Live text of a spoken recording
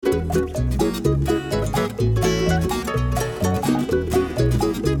Hey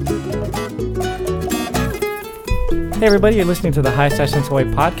everybody, you're listening to the High Sessions Hawaii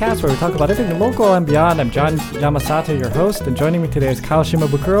podcast where we talk about everything local and beyond. I'm John Yamasato, your host, and joining me today is Kyle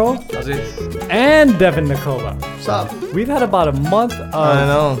Shimabukuro. How's it? And Devin Nicola. What's up? We've had about a month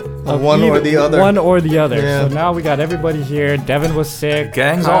of one or the other. One or the other. Yeah. So now we got everybody here. Devin was sick. The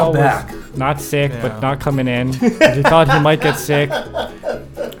gang's Kyle all back. was not sick, Yeah. but not coming in. He thought he might get sick.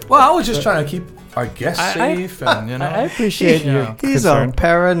 Well, I was just trying to keep our guests safe, and you know. I appreciate you. He's a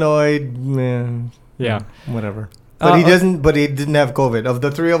paranoid man. Yeah. Whatever. But he doesn't. But he didn't have COVID. Of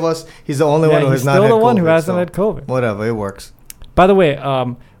the three of us, he's the only one who has not had COVID. He's still the one who hasn't had COVID. Whatever, it works. By the way,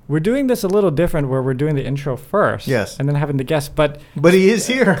 we're doing this a little different where we're doing the intro first. Yes. And then having the guest. But he is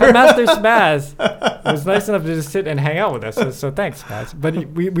here. Master Spaz was nice enough to just sit and hang out with us. So thanks, Spaz. But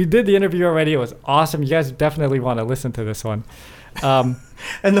we did the interview already. It was awesome. You guys definitely want to listen to this one.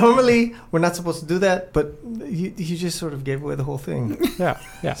 And normally we're not supposed to do that, but you just sort of gave away the whole thing. Yeah.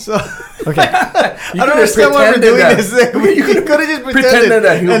 So Okay. I don't understand why we're doing this thing. You could have just pretended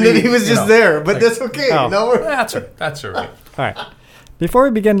that and then he was just there. But that's okay. Oh. No, That's all right. All right. Before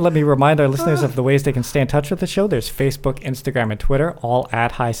we begin, let me remind our listeners of the ways they can stay in touch with the show. There's Facebook, Instagram, and Twitter, all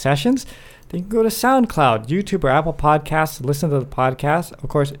at High Sessions. Then you can go to SoundCloud, YouTube, or Apple Podcasts to listen to the podcast. Of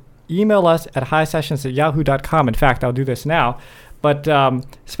course, email us at highsessions@yahoo.com. In fact, I'll do this now. But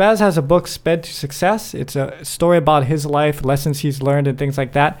Spaz has a book, Sped to Success. It's a story about his life, lessons he's learned, and things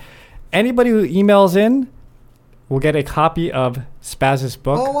like that. Anybody who emails in will get a copy of Spaz's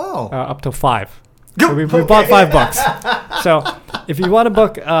book. Oh, wow. Up to 5. So we bought $5. So if you want a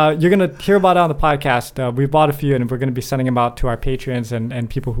book, you're going to hear about it on the podcast. We bought a few, and we're going to be sending them out to our patrons and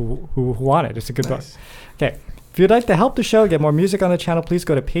people who want it. It's a good book. Okay. If you'd like to help the show, get more music on the channel, please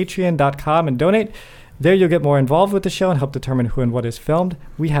go to patreon.com and donate. There you'll get more involved with the show and help determine who and what is filmed.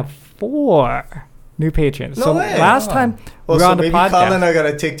 We have 4 new patrons. No so way. last time we were on the maybe podcast. Colin and I got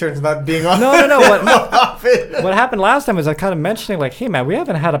to take turns not being on. No. What happened last time was I kind of mentioning like, hey, man, we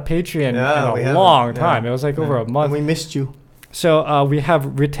haven't had a Patreon in a long time. It was like over a month. And we missed you. So we have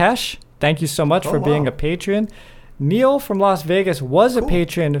Ritesh. Thank you so much for being a patron. Neil from Las Vegas was a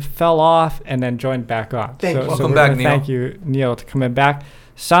patron, fell off, and then joined back on. Thank you. Welcome back, Neil. Thank you, Neil, for coming back.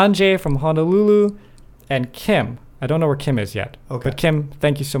 Sanjay from Honolulu, and Kim. I don't know where Kim is yet. Okay. But Kim,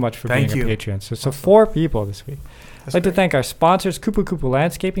 thank you so much for being a patron. So awesome. 4 people this week. I'd like to thank our sponsors, Kupu Kupu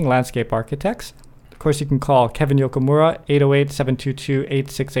Landscaping, Landscape Architects. Of course, you can call Kevin Yokomura,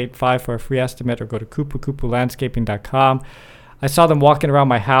 808-722-8685 for a free estimate, or go to kupukupulandscaping.com. I saw them walking around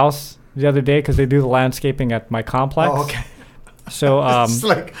my house the other day because they do the landscaping at my complex. Oh, okay. So, it's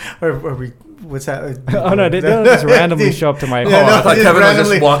like, are we, what's that? Oh, no, they don't just randomly show up to my home. I thought Kevin was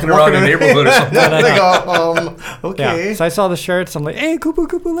just walking around the neighborhood or something. Okay. Yeah. So I saw the shirts. I'm like, hey, Kupu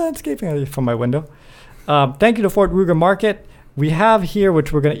Kupu Landscaping from my window. Thank you to Fort Ruger Market. We have here,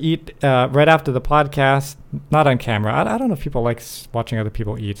 which we're going to eat right after the podcast, not on camera. I don't know if people like watching other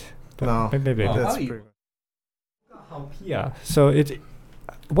people eat. No. Maybe That's pretty. Yeah. So it's,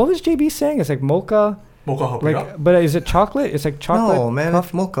 what was JB saying? It's like mocha. But is it chocolate? It's like chocolate. No, man,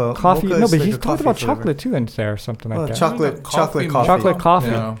 it's mocha. Coffee. Mocha no, but like he's talking about chocolate too in there or something like that. Chocolate coffee. Chocolate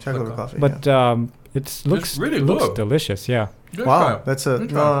coffee. Yeah. Chocolate coffee. But it looks delicious. Yeah. Good wow, try. that's a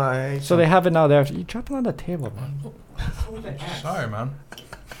Good no. try. So they have it now there. You drop it on the table, man. Sorry, man.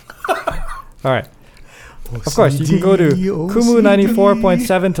 All right. Of course, you can go to Kumu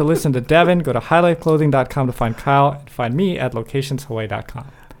 94.7 to listen to Devin. Go to highlightclothing.com to find Kyle, and find me at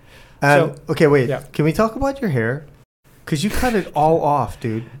locationshawaii.com. Okay, wait. Yeah. Can we talk about your hair? Because you cut it all off,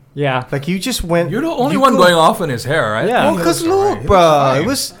 dude. Yeah. Like you just went. You're the only one going off in his hair, right? Yeah. Well, because look, bro,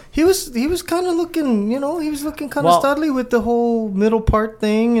 he was kind of looking, he was looking kind of studly with the whole middle part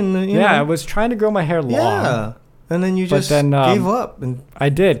thing, and I was trying to grow my hair long. Yeah. And then you just gave up, and I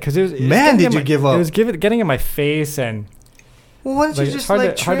did because it was. Did you give up? It was getting in my face, and well, why don't you just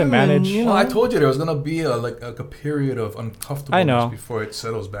hard to manage? Well, I told you there was gonna be a period of uncomfortableness before it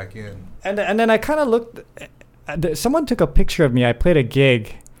settles back in. And then I kind of looked. Someone took a picture of me. I played a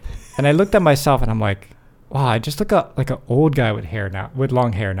gig, and I looked at myself, and I'm like, wow, I just look like an old guy with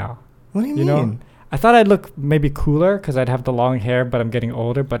long hair now. What do you mean? I thought I'd look maybe cooler because I'd have the long hair, but I'm getting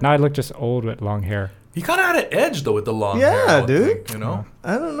older. But now I look just old with long hair. He kind of had an edge though with the long hair. Yeah, dude.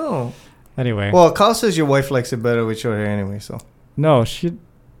 I don't know. Anyway. Well, Kyle says your wife likes it better with short hair anyway, so. No, she.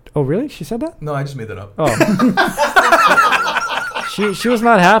 Oh, really? She said that? No, I just made that up. Oh. she was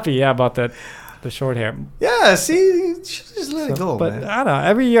not happy about that. The short hair. Yeah, see, just let it go, but man. I don't know.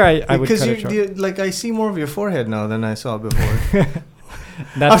 Every year I would cut it short. Because I see more of your forehead now than I saw before.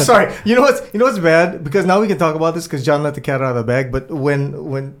 I'm sorry. You know what's bad? Because now we can talk about this because John let the cat out of the bag. But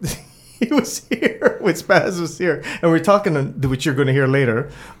when he was here, when Spaz was here, and we're talking, which you're going to hear later,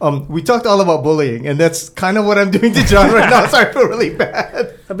 we talked all about bullying, and that's kind of what I'm doing to John right now. So I feel really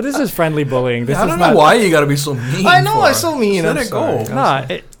bad. But this is friendly bullying. I don't know why you got to be so mean. I know I'm so mean. Let it go.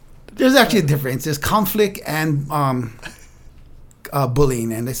 There's actually a difference. There's conflict and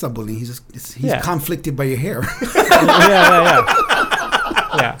bullying, and it's not bullying. He's conflicted by your hair.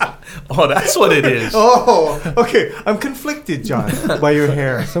 Yeah. Oh, that's what it is. Oh, okay. I'm conflicted, John, by your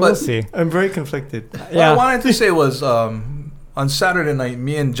hair. So we'll see. I'm very conflicted. What I wanted to say was on Saturday night,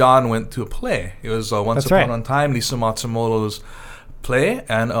 me and John went to a play. It was Once Upon a Time, Lisa Matsumoto's play,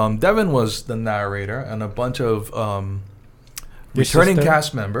 and Devin was the narrator, and a bunch of returning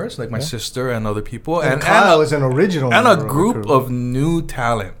cast members, like my sister and other people. And Kyle is an original. And a group of new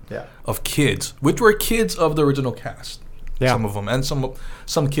talent of kids, which were kids of the original cast. Yeah. Some of them, and some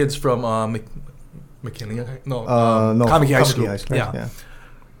kids from McKinley. Kamiki High School. Yeah.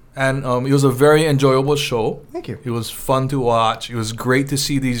 And it was a very enjoyable show. Thank you. It was fun to watch. It was great to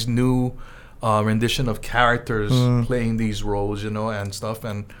see these new rendition of characters playing these roles, and stuff.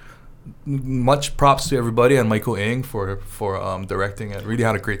 And much props to everybody and Michael Ng for directing it. Really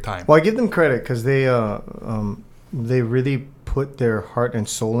had a great time. Well, I give them credit because they really put their heart and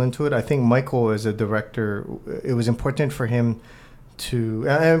soul into it. I think Michael, as a director, it was important for him to,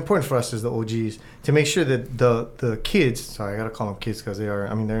 and important for us as the OGs, to make sure that the kids, sorry, I got to call them kids because they're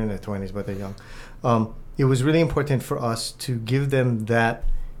in their 20s, but they're young. It was really important for us to give them that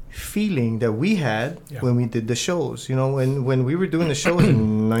feeling that we had when we did the shows. When we were doing the shows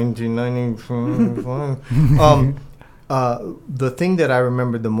in 1995, the thing that I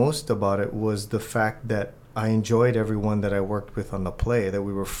remembered the most about it was the fact that I enjoyed everyone that I worked with on the play, that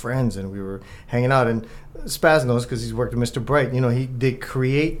we were friends and we were hanging out. And Spaz knows because he's worked with Mr. Bright. They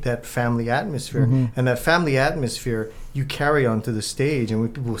create that family atmosphere. And that family atmosphere you carry onto the stage.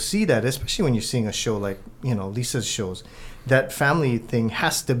 And we'll see that, especially when you're seeing a show like, Lisa's shows. That family thing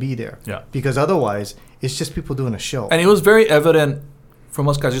has to be there. Yeah. Because otherwise, it's just people doing a show. And it was very evident from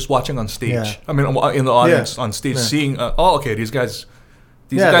us guys just watching on stage. Yeah. I mean, in the audience on stage, seeing, these guys...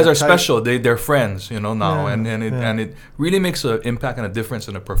 These guys are special. They're friends, now, and it really makes an impact and a difference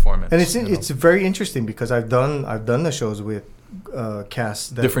in the performance. And it's very interesting because I've done the shows with casts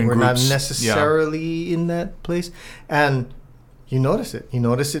that different were groups. Not necessarily in that place, and you notice it. You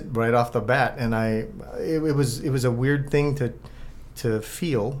notice it right off the bat, and it was a weird thing to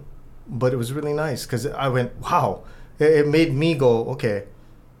feel, but it was really nice because I went, wow. It made me go, okay,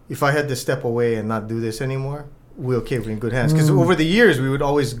 if I had to step away and not do this anymore. We're in good hands. Because over the years, we would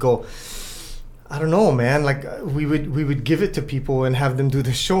always go, I don't know, man. Like we would give it to people and have them do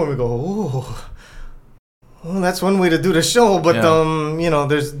the show, and we go, oh, well, that's one way to do the show. But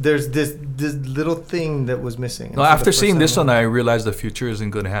there's this little thing that was missing. No, after seeing this one, I realized the future is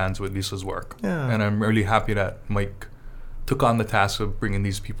in good hands with Lisa's work. Yeah. And I'm really happy that Mike took on the task of bringing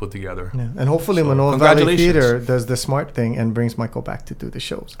these people together. Yeah. And hopefully Manoa Valley Theater does the smart thing and brings Michael back to do the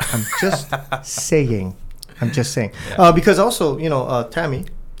shows. I'm just saying. Because also, Tammy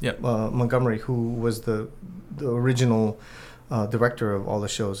Montgomery, who was the original director of all the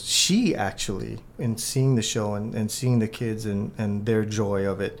shows, she actually, in seeing the show and seeing the kids and their joy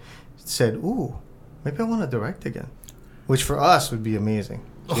of it, said, ooh, maybe I want to direct again, which for us would be amazing.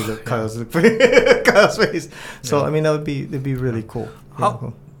 Kyle's face. So, that'd be really cool.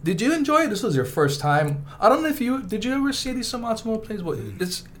 Did you enjoy it? This was your first time. I don't know if did you ever see these Matsumoto plays? Well,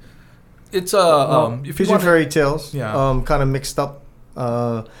 it's Fusion Fairy Tales, kind of mixed up.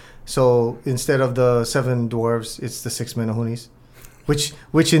 So instead of the 7 dwarves, it's the 6 Menahunis,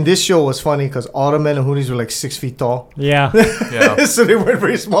 which in this show was funny because all the Menahunis were like 6 feet tall. Yeah. So they weren't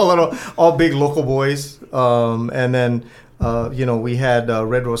very small at all big local boys. And then we had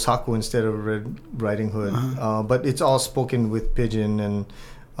Red Rose Haku instead of Red Riding Hood. But it's all spoken with pidgin, and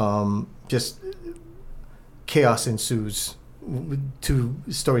just chaos ensues. 2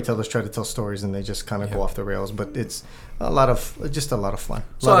 storytellers try to tell stories and they just kind of go off the rails, but it's a lot of fun.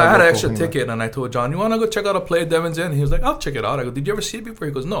 So I had an extra ticket and I told John, you want to go check out a play Devin's in? He was like, I'll check it out. I go, did you ever see it before?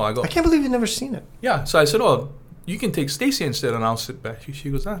 He goes, no. I go, I can't believe you've never seen it. Yeah. So I said, you can take Stacy instead and I'll sit back. She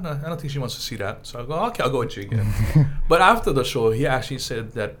goes, no, I don't think she wants to see that. So I go, okay, I'll go with you again. But after the show, he actually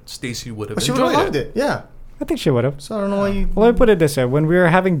said that Stacy would have enjoyed it. She would have loved it. Yeah. I think she would have. So I don't know why you... Well, let me put it this way. When we were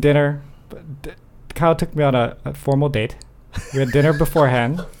having dinner, Kyle took me on a formal date. We had dinner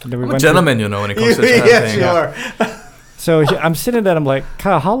beforehand. And then we went a gentleman, when it comes to this kind of thing. Yes, you are. So I'm sitting there and I'm like,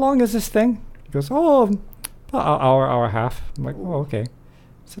 Kyle, how long is this thing? He goes, about an hour and a half. I'm like, oh, okay.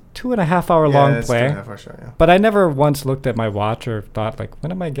 It's a 2.5 hour long it's play. 2.5 hour show, yeah. But I never once looked at my watch or thought like,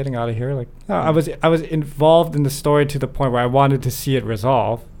 when am I getting out of here? Like, no, I was involved in the story to the point where I wanted to see it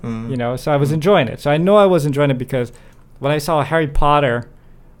resolve. You know, so I was enjoying it. So I know I was enjoying it because when I saw Harry Potter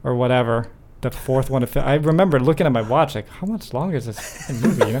or whatever, the fourth one, I remember looking at my watch like, how much longer is this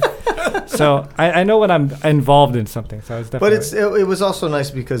movie? You know, so I know when I'm involved in something. So I was definitely. But it was also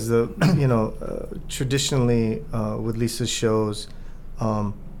nice because traditionally with Lisa's shows,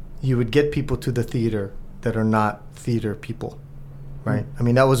 you would get people to the theater that are not theater people. Right. I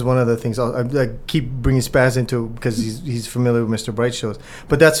mean, that was one of the things I keep bringing Spaz into because he's familiar with Mr. Bright shows.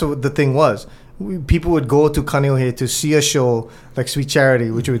 But that's what the thing was. People would go to Kaneohe to see a show like Sweet Charity,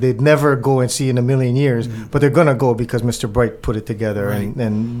 which they'd never go and see in a million years. But they're going to go because Mr. Bright put it together and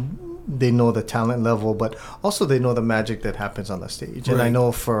they know the talent level, but also they know the magic that happens on the stage. And I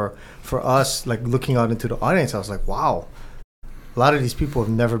know for us, like looking out into the audience, I was like, wow. A lot of these people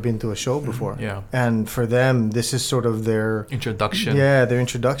have never been to a show before. Yeah. And for them, this is sort of their introduction. Yeah, their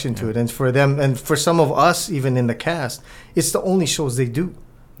introduction to it. And for them, and for some of us, even in the cast, it's the only shows they do.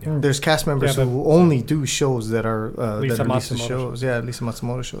 Yeah. There's cast members who only do shows that are Lisa shows. Yeah, Lisa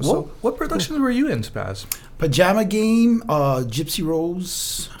Matsumoto shows. What productions were you in, Spaz? Pajama Game, Gypsy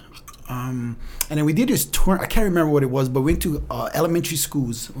Rose. And then we did this tour. I can't remember what it was, but we went to elementary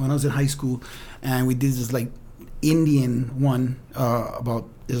schools when I was in high school. And we did this like Indian one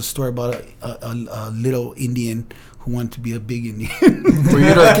there's a story about a little Indian who wanted to be a big Indian. Were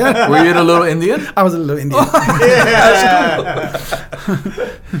you the little Indian? I was a little Indian.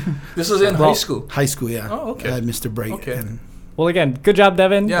 This was in high school. High school, yeah. Oh, okay. Mr. Bright. Okay. Well, again, good job,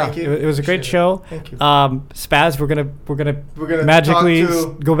 Devin. Yeah. Thank you. It was a great show. Thank you. Spaz, we're gonna magically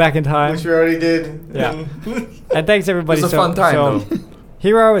go back in time, which we already did. Yeah. And thanks everybody. It was a fun time, though.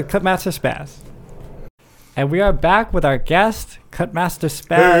 Here we are with Cutmaster Spaz. And we are back with our guest, Cutmaster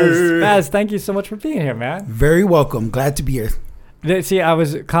Spaz. Spaz, thank you so much for being here, man. Very welcome. Glad to be here. See, I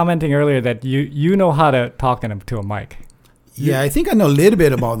was commenting earlier that you know how to talk to a mic. Yeah, I think I know a little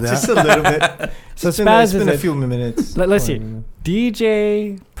bit about that. Just a little bit. So Spaz is a few minutes. Let's see.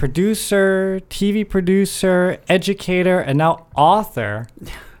 DJ, producer, TV producer, educator, and now author.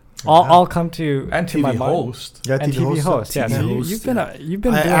 All come to and to TV my host. Yeah, and TV host. Yeah, so you've been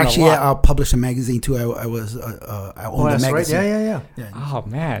doing actually, a lot. I published a magazine too. I owned a magazine. Right. Yeah. Oh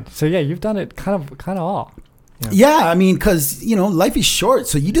man, so yeah, you've done it kind of all. Yeah, I mean, because life is short,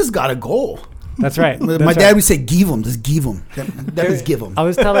 so you just gotta go. That's right. My dad would say, "Give them, just give them." That is give them. I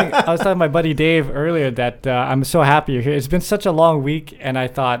was telling my buddy Dave earlier that I'm so happy you're here. It's been such a long week, and I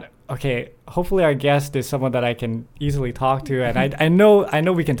thought, okay, hopefully our guest is someone that I can easily talk to, and I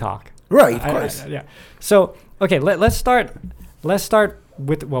know we can talk. Right, of course. Yeah. So okay, let's start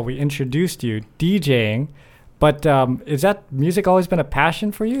with we introduced you DJing, but is that music always been a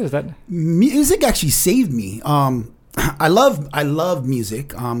passion for you? Is that music actually saved me? I love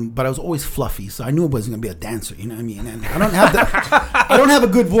music, but I was always fluffy, so I knew I wasn't gonna be a dancer. You know what I mean? And I don't have a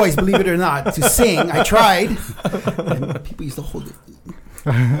good voice, believe it or not, to sing. I tried, and people used to hold it.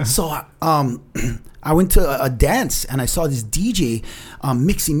 So I went to a dance and I saw this DJ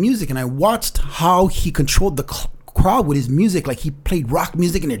mixing music, and I watched how he controlled the crowd with his music. Like he played rock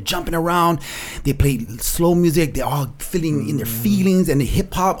music and they're jumping around. They played slow music. They're all feeling in their feelings, and the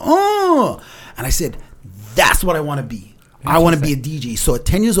hip hop. And I said, that's what I want to be. I want to be a DJ. So at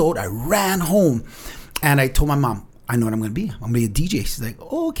 10 years old, I ran home and I told my mom, I know what I'm going to be. I'm going to be a DJ. She's like,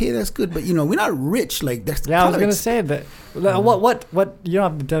 oh, okay, that's good. But, we're not rich. Like, that's I was going to say that. What, you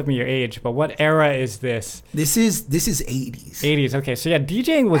don't have to tell me your age, but what era is this? This is 80s. 80s. Okay. So, yeah,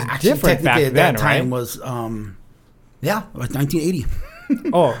 DJing was different back then, that time right? was, it was 1980.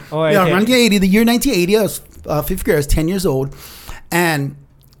 Okay. Yeah, 1980. The year 1980, I was fifth grade. I was 10 years old. And,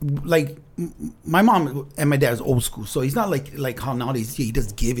 like, my mom and my dad is old school, so he's not like how nowadays he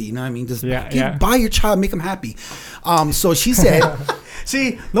just give it, you know what I mean? Just buy your child, make him happy. So she said,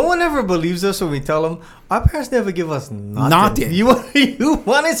 see, no one ever believes us when we tell them our parents never give us nothing. You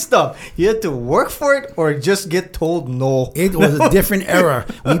wanted stuff. You had to work for it or just get told no. It was a different era.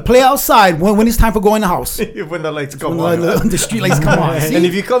 We play outside when it's time for going in the house. When the lights come on. The street lights come on. See? And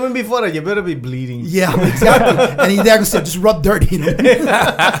if you come in before that, you better be bleeding. Yeah, exactly. And your dad gonna say, just rub dirty.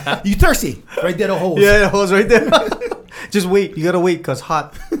 You thirsty? Right there, the hose. Yeah, the hose right there. Just wait. You gotta wait because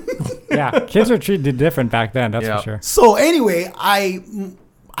hot. Yeah, kids were treated different back then. That's for sure. So anyway, I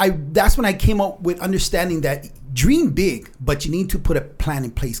that's when I came up with understanding that dream big, but you need to put a plan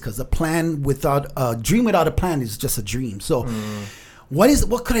in place, because a plan without a dream without a plan is just a dream. So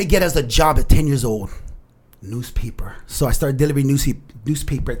what could I get as a job at 10 years old? newspaper. So I started delivering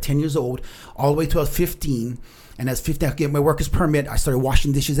newspaper at 10 years old, all the way to I was 15. And as 15, I get my worker's permit. I started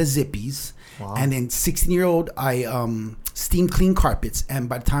washing dishes at Zippy's. Wow. And then 16-year-old, I steam clean carpets. And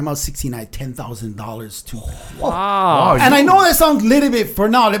by the time I was 16, I had $10,000 to. Wow. And I know that sounds a little bit for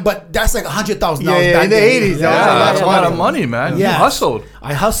now, but that's like $100,000 back in the 80s. That's a lot of money, man. Yeah. You hustled.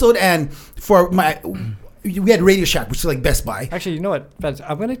 I hustled, and for we had Radio Shack, which is like Best Buy. Actually, you know what, Feds?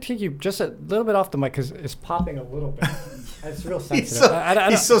 I'm going to take you just a little bit off the mic because it's popping a little bit. It's real sensitive.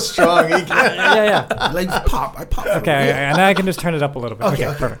 He's so strong. Yeah. Like I pop. Okay, and I can just turn it up a little bit. Okay,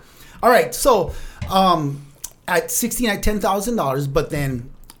 perfect. All right, so at 16, I had $10,000, but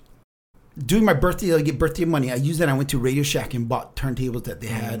then during my birthday, I get birthday money. I used that. I went to Radio Shack and bought turntables that they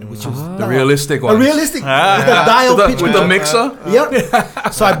had, which was the realistic one. A realistic, dial pitch with the mixer.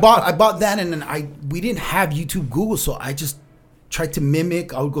 Yep. So I bought that, and then we didn't have YouTube, Google, so I just tried to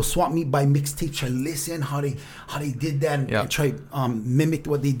mimic. I would go swap meet, buy mixtapes, try to listen how they did that, and try mimic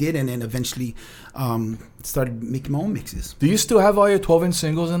what they did, and then eventually started making my own mixes. Do you still have all your 12-inch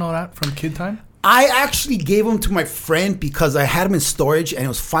singles and all that from Kid Time? I actually gave them to my friend because I had them in storage, and it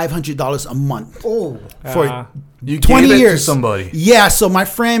was $500 a month. Oh, for you 20 gave years it to somebody. Yeah, so my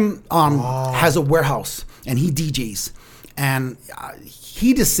friend has a warehouse, and he DJs, and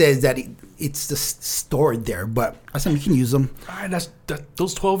he just says that it's just stored there. But I said we can use them.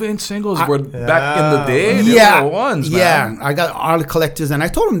 Those 12-inch singles were back in the day. They were the ones, man. Yeah, I got all the collectors, and I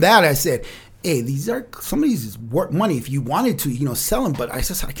told him that. I said, hey, some of these is worth money if you wanted to, sell them. But I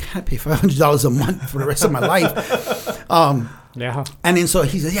said, I can't pay $500 a month for the rest of my life. Yeah. And then so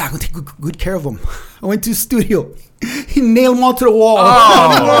he said, yeah, I'm going to take good care of them. I went to the studio. He nailed them all to the wall.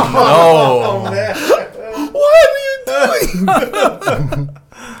 Oh, no. Man. What are you doing?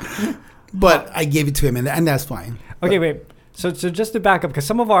 But I gave it to him, and that's fine. Okay, wait. So just to back up, because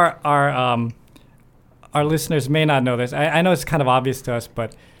some of our listeners may not know this. I know it's kind of obvious to us,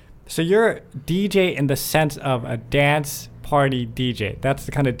 but so you're DJ in the sense of a dance party DJ. That's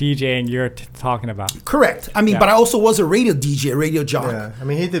the kind of DJing you're talking about. Correct. I mean, but I also was a radio DJ, a radio jock. Yeah, I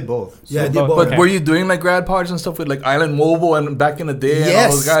mean, he did both. Yeah, I did both. But were you doing like grad parties and stuff with like Island Mobile and back in the day? Yes, and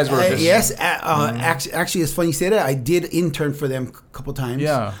all those guys were just, yes. Actually, it's funny you say that. I did intern for them a couple times.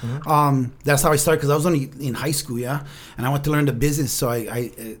 Yeah. That's how I started because I was only in high school, and I went to learn the business. So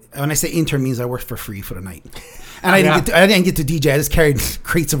I when I say intern means I worked for free for the night. And I didn't get to DJ. I just carried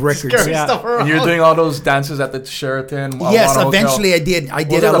crates of records. Stuff around. And you're doing all those dances at the Sheraton. Yes, eventually I did. I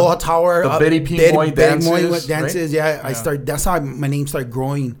did Aloha Tower. The Betty P. Moy dances. Right? Yeah, I started. That's how my name started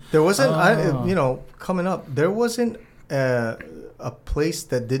growing. There wasn't, coming up. There wasn't a place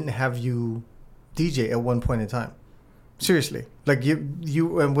that didn't have you DJ at one point in time. Seriously, like you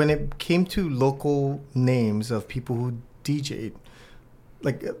when it came to local names of people who DJ'd,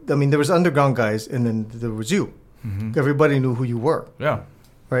 like I mean, there was underground guys, and then there was you. Mm-hmm. Everybody knew who you were. Yeah.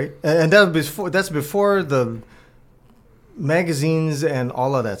 Right? And that's before the magazines and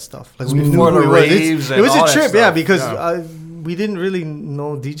all of that stuff. Like we knew the raves. It was a trip, because we didn't really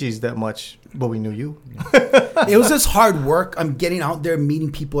know DJs that much, but we knew you. It was just hard work. I'm getting out there,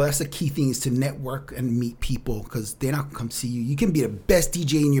 meeting people. That's the key thing, is to network and meet people, because they're not going to come see you. You can be the best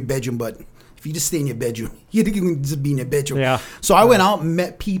DJ in your bedroom, but if you just stay in your bedroom, you can just be in your bedroom. Yeah. So I went out and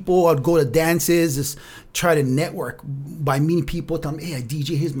met people. I'd go to dances, just try to network by meeting people. Tell them, hey, I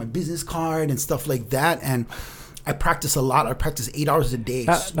DJ, here's my business card and stuff like that. And I practice a lot. I practice 8 hours a day.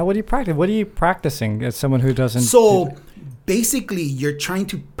 Now, what do you practice? What are you practicing as someone who doesn't? So basically, you're trying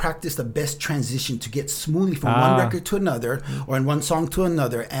to practice the best transition to get smoothly from one record to another, or in one song to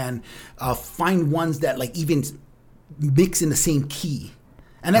another, and find ones that like even mix in the same key.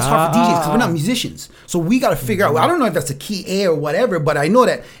 And that's hard for DJs because we're not musicians. So we got to figure out, I don't know if that's a key A or whatever, but I know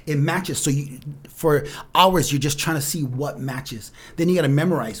that it matches. So for hours, you're just trying to see what matches. Then you got to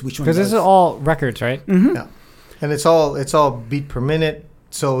memorize which one. Because this is all records, right? Mm-hmm. Yeah. And it's all beat per minute.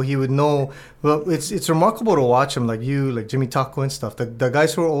 So he would know. Well, it's remarkable to watch him, like you, like Jimmy Taco and stuff. The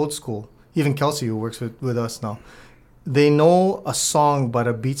guys who are old school, even Kelsey, who works with us now, they know a song by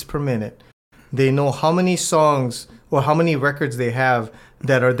the beats per minute. They know how many songs or how many records they have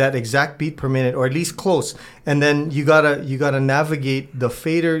that are that exact beat per minute, or at least close. And then you gotta navigate the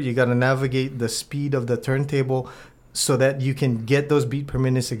fader, you gotta navigate the speed of the turntable so that you can get those beat per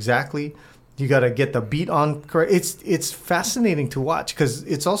minutes exactly. You gotta get the beat on correct. It's fascinating to watch, because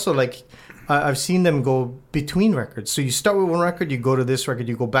it's also like I've seen them go between records. So you start with one record, you go to this record,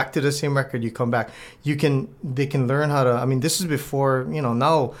 you go back to the same record, you come back. They can learn how to. I mean, this is before,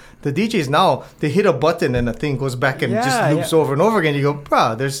 now the DJs now, they hit a button and the thing goes back and just loops over and over again. You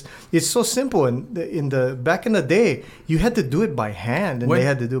go, it's so simple. And back in the day, you had to do it by hand, and they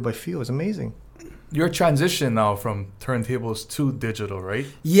had to do it by feel. It was amazing. your transition now from turntables to digital, right?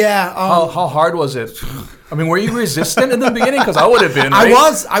 Yeah. How hard was it? I mean, were you resistant in the beginning? Because I would have been. Right? I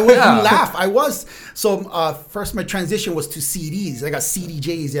was. Yeah. You laugh. I was. So first, my transition was to CDs. I got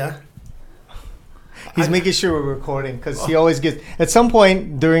CDJs. Yeah. He's making sure we're recording because he always gets. At some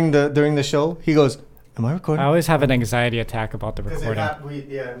point during the show, he goes, "Am I recording?" I always have an anxiety attack about the recording.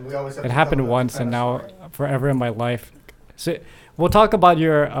 We always have It happened once, and now forever in my life. So we'll talk about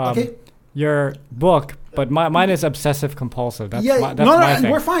your book, but mine is obsessive compulsive. That's my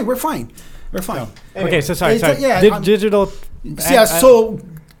thing. We're fine. Anyway. Okay, so sorry. Yeah, Digital. So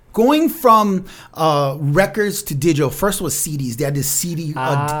going from records to digital, first was CDs. They had this CD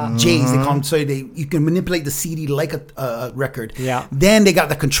J's. They call them, so you can manipulate the CD like a record. Yeah. Then they got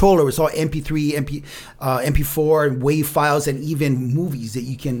the controller. It's all MP3, MP4, and WAV files, and even movies that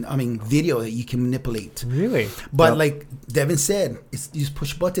video that you can manipulate. Really? But like Devin said, you just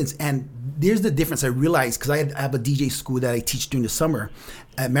push buttons. And there's the difference I realized, because I have a DJ school that I teach during the summer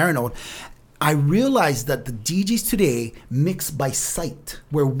at Marinode. I realized that the DJs today mix by sight,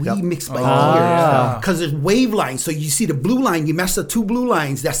 where we mix by ears. Because there's wave lines. So you see the blue line, you match the two blue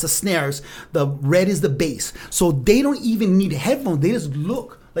lines, that's the snares. The red is the bass. So they don't even need headphones. They just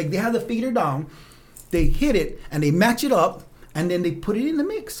look. Like they have the fader down, they hit it, and they match it up, and then they put it in the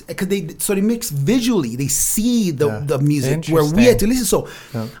mix. Because they mix visually. They see the music, where we had to listen. So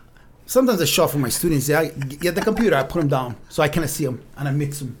sometimes I shuffle my students. I get the computer, I put them down, so I kind of see them, and I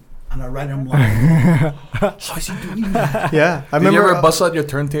mix them. And I write them live. How is he doing that? Yeah, I Did remember. you ever bust out your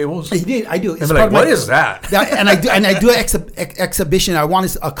turntables? I do. It's like, what is that? And I do an exhibition. I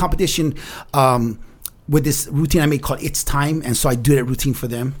want a competition with this routine I made called It's Time, and so I do that routine for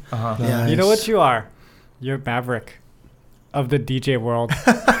them. Nice. You know what you are? You're Maverick of the DJ world.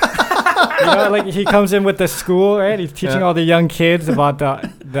 Like he comes in with the school, right? He's teaching all the young kids about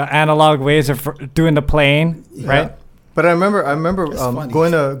the analog ways of doing the playing, right? But I remember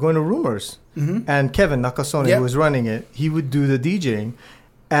going to Rumors, and Kevin Nakasone, who was running it, he would do the DJing,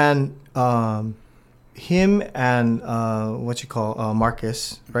 and him and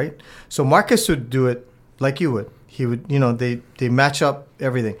Marcus, right? So Marcus would do it like you would. He would, they match up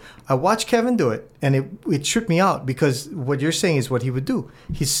everything. I watched Kevin do it, and it tripped me out, because what you're saying is what he would do.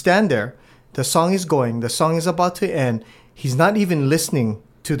 He'd stand there, the song is going, the song is about to end. He's not even listening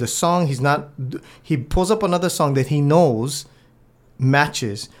to the song. He pulls up another song that he knows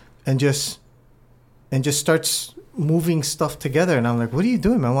matches, and just starts moving stuff together. And I'm like, what are you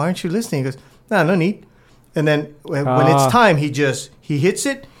doing, man? Why aren't you listening? He goes, nah, no need. And then when it's time, he hits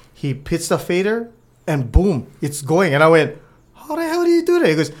it, he hits the fader, and boom, it's going. And I went, how the hell do you do that?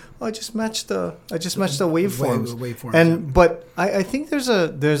 He goes, I just matched the waveforms. But I think there's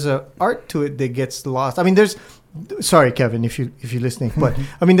a art to it that gets lost. I mean, sorry, Kevin, if you're listening, but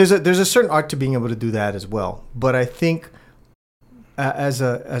I mean, there's a certain art to being able to do that as well. But I think as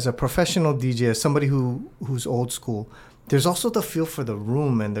a professional DJ, as somebody who's old school, there's also the feel for the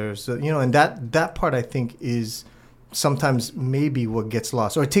room, and there's and that part I think is sometimes maybe what gets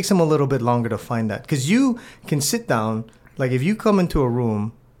lost, or it takes them a little bit longer to find that, because you can sit down, like if you come into a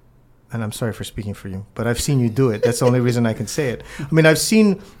room. And I'm sorry for speaking for you, but I've seen you do it. That's the only reason I can say it. I mean, I've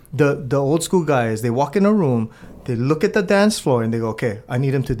seen the old school guys. They walk in a room, they look at the dance floor, and they go, okay, I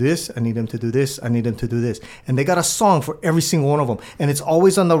need him to do this, I need him to do this, I need him to do this. And they got a song for every single one of them. And it's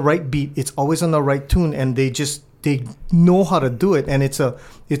always on the right beat. It's always on the right tune. And they know how to do it. And it's a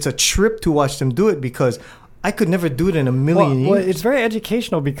trip to watch them do it, because I could never do it in a million years. Well, it's very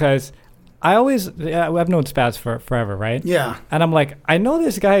educational, because I've known Spaz for forever, right? Yeah. And I'm like, I know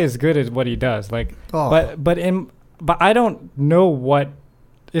this guy is good at what he does, like, but I don't know what.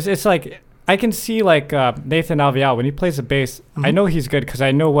 It's like I can see like Nathan Alvial when he plays the bass. Mm-hmm. I know he's good because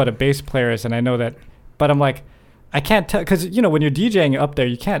I know what a bass player is, and I know that. But I'm like, I can't tell, because when you're DJing up there,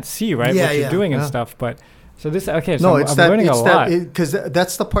 you can't see what you're doing and stuff. But so this I'm learning a lot, because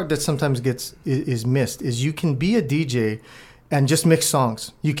that's the part that sometimes is missed. Is you can be a DJ and just mix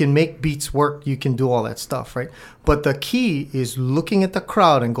songs. You can make beats work. You can do all that stuff, right? But the key is looking at the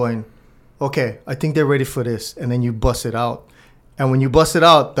crowd and going, okay, I think they're ready for this. And then you bust it out. And when you bust it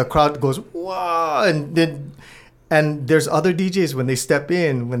out, the crowd goes, wow. And there's other DJs, when they step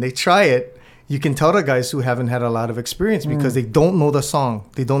in, when they try it, you can tell the guys who haven't had a lot of experience, because they don't know the song.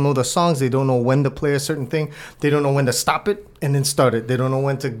 They don't know the songs. They don't know when to play a certain thing. They don't know when to stop it and then start it. They don't know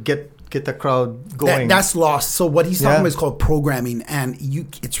when to get the crowd going. That's lost. So what he's talking about is called programming, and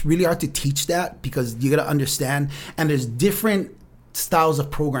it's really hard to teach that, because you got to understand. And there's different styles of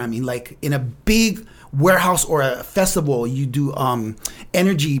programming. Like in a big warehouse or a festival, you do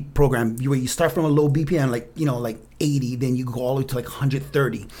energy program where you start from a low BPM, like 80, then you go all the way to like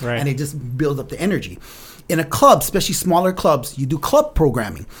 130, right. And it just builds up the energy. In a club, especially smaller clubs, you do club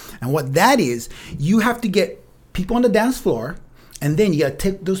programming, and what that is, you have to get people on the dance floor. And then you gotta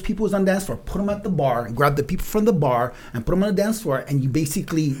take those people who's on the dance floor, put them at the bar, and grab the people from the bar and put them on the dance floor, and you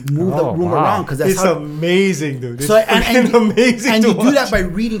basically move the room around because that's amazing, dude. So and amazing. And to you watch. do that by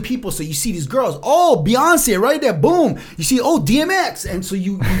reading people. So you see these girls, oh, Beyonce right there, boom. You see, oh, DMX, and so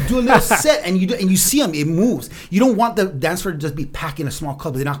you do a little set, and you see them, it moves. You don't want the dance floor to just be packed in a small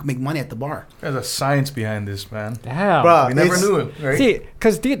club. They're not gonna make money at the bar. There's a science behind this, man. Damn. Bruh, We never knew it, right? See,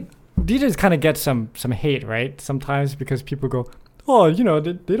 because DJs kind of get some hate, right? Sometimes because people go, oh,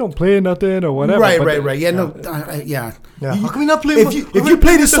 they don't play nothing or whatever. Right. Yeah, no, yeah. How can we not play? If you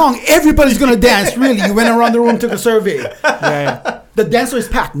play this song, everybody's gonna dance. Really, you went around the room, took a survey. Yeah. The dance floor is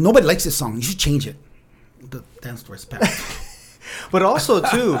packed. Nobody likes this song. You should change it. The dance floor is packed. But also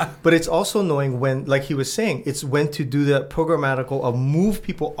too, it's also knowing when, like he was saying, it's when to do that programmatical of move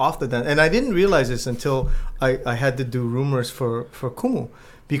people off the dance. And I didn't realize this until I had to do rumors for Kumu,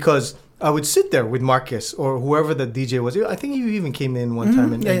 because I would sit there with Marcus or whoever the DJ was. I think you even came in one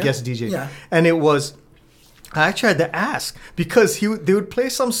time and guest DJ. Yeah. And it was, I actually had to ask because they would play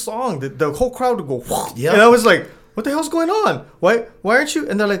some song that the whole crowd would go, Yeah. and I was like, what the hell's going on? Why aren't you?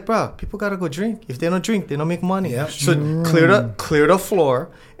 And they're like, bro, people gotta go drink. If they don't drink, they don't make money. Yep. So clear the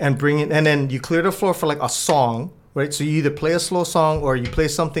floor and bring it, and then you clear the floor for like a song, right? So you either play a slow song or you play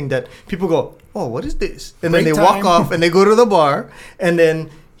something that people go, oh, what is this? And then Break they time. walk off and they go to the bar, and then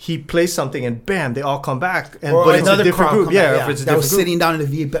he plays something and bam, they all come back. And Or but it's a another different crowd group. come Yeah, back, if it's a that was different group. sitting down in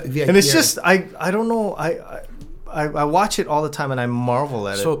the VIP. And it's area. just I don't know. I watch it all the time and I marvel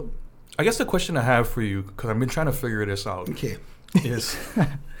at it. So, I guess the question I have for you, because I've been trying to figure this out, Okay. is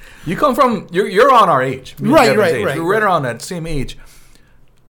you come from you're on our age, me and Right, Devin's right, age. right, We're right right. around that same age.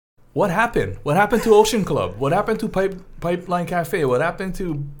 What happened? What happened to Ocean Club? What happened to Pipeline Cafe? What happened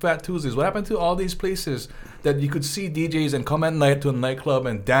to Fat Tuesdays? What happened to all these places that you could see DJs and come at night to a nightclub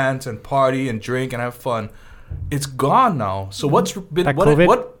and dance and party and drink and have fun? It's gone now. So what's been That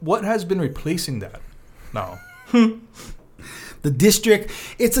COVID? what has been replacing that now? The district,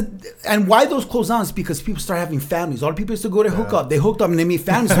 and why those closed down is because people start having families. All the people used to go to hook up. They hooked up and they made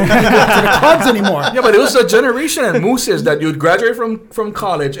families. So we didn't go to the clubs anymore. Yeah, but it was a generation at Moose's that you'd graduate from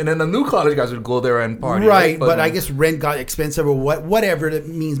college and then the new college guys would go there and party. Right, but I guess rent got expensive or whatever it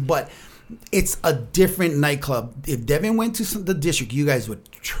means. But it's a different nightclub. If Devin went to the district, you guys would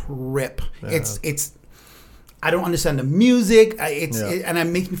trip. Yeah. It's. I don't understand the music. And it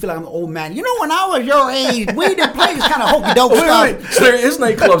makes me feel like I'm an old man. You know, when I was your age, we didn't play this kind of hokey doke stuff. So there is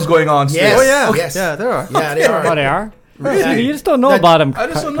nightclubs going on still. Yes. Oh yeah, Yes. yeah, there are. Yeah, they are. Oh, they are? Really? You just don't know That- about them. I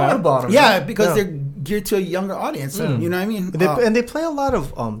just don't know about them. Yeah, because Yeah. they're geared to a younger audience. You know what I mean? And they play a lot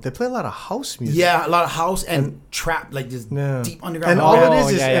of house music. Yeah, a lot of house and trap, like this Yeah. deep underground. And all Oh,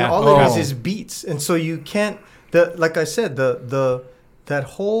 it is yeah, and yeah. all it Oh. is beats, and so you can't. Like I said, that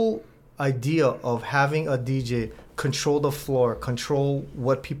whole idea of having a DJ control the floor, control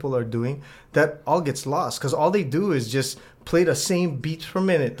what people are doing, that all gets lost because all they do is just play the same beats per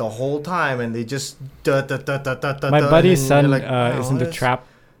minute the whole time, and they just da da da da da da. My buddy's and son you're like, wow, is into that's- trap.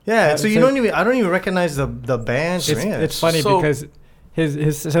 Yeah, so you so- don't even. I don't even recognize the bands. It's funny So- because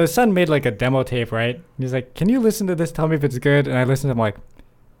his son made like a demo tape, right? He's like, "Can you listen to this? Tell me if it's good." And I listened to him like,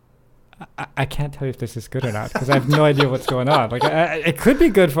 I can't tell you if this is good or not because I have no idea what's going on. Like, it could be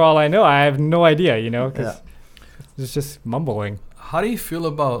good for all I know. I have no idea, because it's just mumbling. How do you feel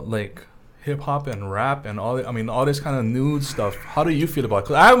about like hip hop and rap and all this kind of nude stuff? How do you feel about it?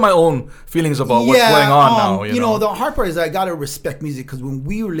 'Cause I have my own feelings about what's going on now. You know, the hard part is I gotta respect music because when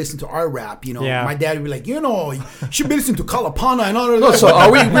we were listening to our rap, Yeah. my dad would be like, you should be listening to Kalapana and all that. No, so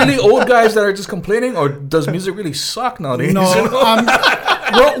are we really old guys that are just complaining, or does music really suck nowadays? No, You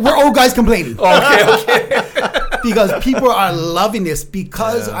know? we're old guys complaining. Okay. Because people are loving this.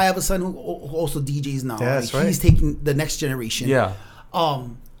 Because I have a son who also DJs now. Yeah, that's right. He's taking the next generation. Yeah.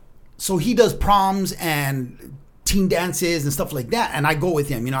 So he does proms and teen dances and stuff like that, and I go with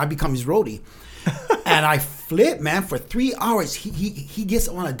him. I become his roadie, and I flip, man. For 3 hours, he gets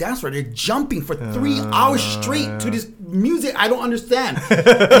on a dance floor. They're jumping for 3 hours straight to this music I don't understand.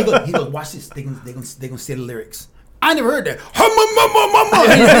 And he goes, watch this. They gonna say the lyrics. I never heard that. How we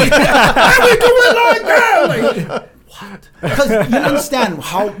doing like that? Like, what? Because you understand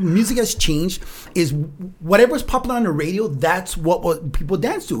how music has changed. Is whatever's popular on the radio, that's what people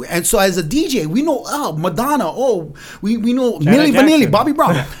dance to. And so as a DJ, we know Madonna. We know Milli Vanilli, Bobby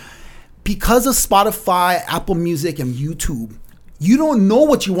Brown. Because of Spotify, Apple Music, and YouTube, you don't know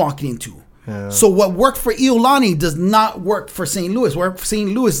what you're walking into. Yeah. So what worked for Iolani does not work for St. Louis. Work for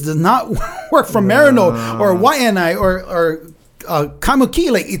St. Louis does not work for Marino or Waianae or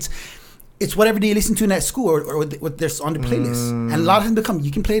Kaimuki. Like it's whatever they listen to in that school or what there's on the playlist. And a lot of them become,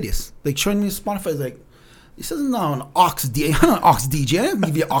 you can play this. Like showing me Spotify is like, this isn't an aux DJ. I'm not an aux DJ. I didn't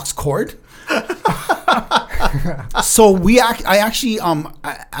give you an aux cord. So I actually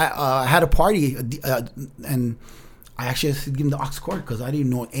had a party and I actually had to give them the aux cord because I didn't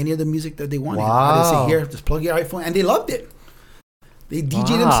know any of the music that they wanted. I didn't say, here, just plug your iPhone, and they loved it. They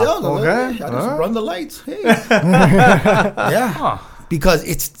DJ themselves. Okay. I just run the lights. Hey. Yeah. Because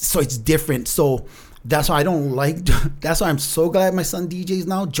it's different. So that's why I don't like. That's why I'm so glad my son DJs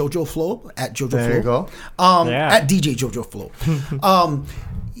now. Jojo Flow at Jojo Flow. There you go. At DJ Jojo Flow.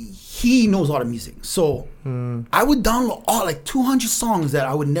 He knows all the music. So I would download all like 200 songs that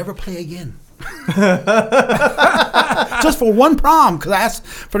I would never play again. Just for one prom, because I asked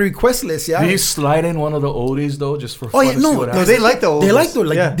for the request list. Yeah. Do you slide in one of the oldies though, just for fun? Oh yeah, no, they like the oldies. They like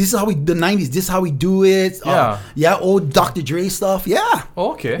the this is how we the '90s. This is how we do it. Old Dr. Dre stuff. Yeah.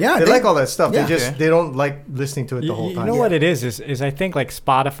 Oh, okay. Yeah, they like all that stuff. Yeah. They don't like listening to it the whole time. You know what it is I think like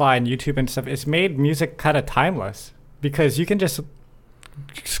Spotify and YouTube and stuff. It's made music kind of timeless because you can just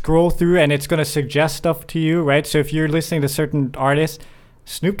scroll through and it's going to suggest stuff to you, right? So if you're listening to certain artists,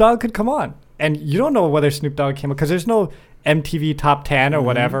 Snoop Dogg could come on. And you don't know whether Snoop Dogg came up because there's no MTV Top 10 or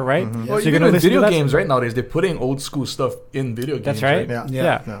whatever, right? Well, so even in video games right nowadays, they're putting old school stuff in video games. That's right.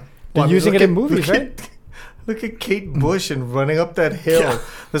 Yeah. They're using it in movies, right? Look at Kate Bush and Running Up That Hill. Yeah.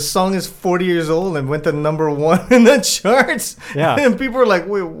 The song is 40 years old and went to #1 in the charts. Yeah. And people are like,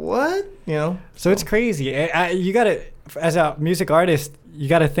 wait, what? You know? So it's crazy. You got to, as a music artist, you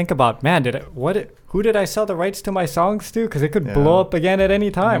got to think about, man, who did I sell the rights to my songs to? Because it could blow up again at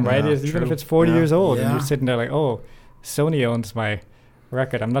any time, right? Even if it's 40 years old, and you're sitting there like, oh, Sony owns my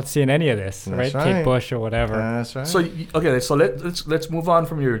record. I'm not seeing any of this, right? Kate Bush or whatever. That's right. So so let's move on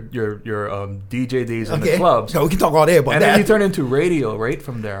from your DJ days in the clubs. No, we can talk all day about that. And then you turn into radio, right?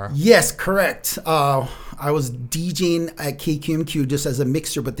 From there. Yes, correct. I was DJing at KQMQ just as a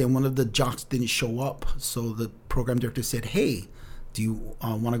mixer, but then one of the jocks didn't show up, so the program director said, "Hey, do you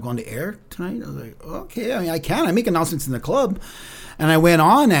want to go on the air tonight?" I was like, okay, I mean, I can. I make announcements in the club. And I went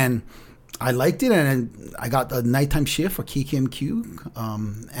on and I liked it. And I got a nighttime shift for KKMQ.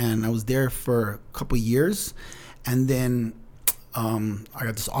 And I was there for a couple of years. And then I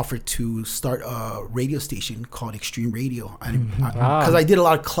got this offer to start a radio station called Extreme Radio. Because I did a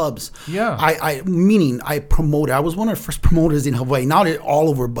lot of clubs. Yeah. I promoted. I was one of the first promoters in Hawaii. Now they're all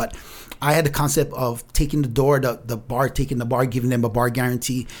over, but I had the concept of taking the bar, giving them a bar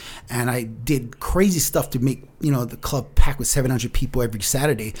guarantee. And I did crazy stuff to make, the club packed with 700 people every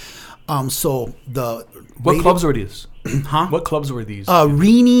Saturday. What clubs were these? Huh? What clubs were these?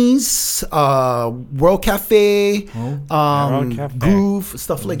 Reni's, World Cafe, Groove,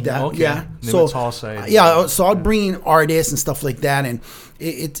 stuff like that. Okay. Yeah. So salsa. Yeah. So I'd bring in artists and stuff like that. And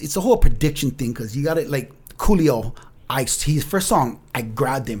it's a whole prediction thing because you got it like Coolio. His first song, I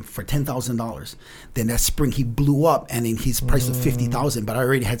grabbed him for $10,000. Then that spring he blew up, and then his price was $50,000. But I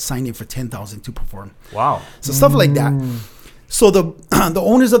already had signed him for $10,000 to perform. Wow! So stuff like that. So the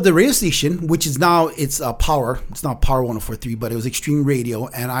owners of the radio station, which is now it's Power. It's not Power 104.3, but it was Extreme Radio,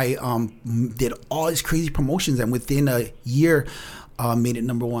 and I did all these crazy promotions, and within a year, made it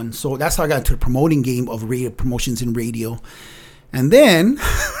 #1. So that's how I got into the promoting game of radio promotions in radio. And then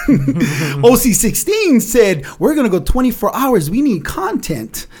OC16 said, we're going to go 24 hours. We need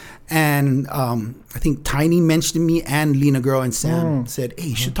content. And I think Tiny mentioned me and Lena Girl and Sam said, hey,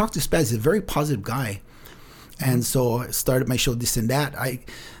 you should talk to Spaz. He's a very positive guy. And so I started my show, This and That. They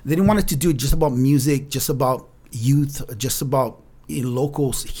didn't want it to do just about music, just about youth, just about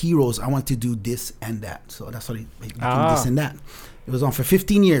local heroes. I wanted to do this and that. So that's why they became This and That. It was on for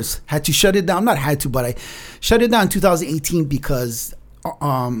 15 years. Had to shut it down. Not had to, but I shut it down in 2018 because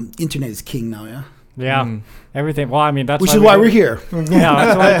internet is king now, yeah? Yeah. Everything. Well, I mean, that's which is why we're here. Yeah,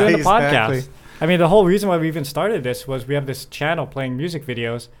 that's why we're doing the Exactly. podcast. I mean, the whole reason why we even started this was we have this channel playing music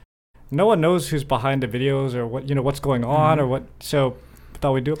videos. No one knows who's behind the videos or what's going on or what. So I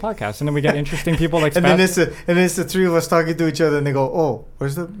thought we'd do a podcast, and then we get interesting people like and then it's the three of us talking to each other, and they go, "Oh,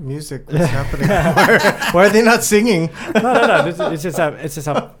 where's the music? What's happening? Why are they not singing?" No. It's just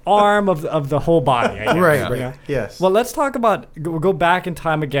a arm of the whole body. I guess, Right. Yeah. Yes. Well, let's talk about go back in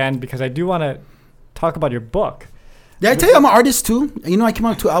time again because I do want to talk about your book. Did I tell you I'm an artist too? I came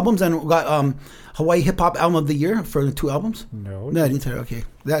out with 2 albums and got Hawaii Hip Hop Album of the Year for the 2 albums. No, I didn't tell you. Okay,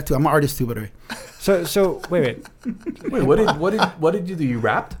 that too. I'm an artist too, by the way. So wait. What did you do? You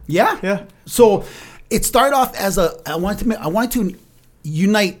rapped? Yeah. So it started off as I wanted to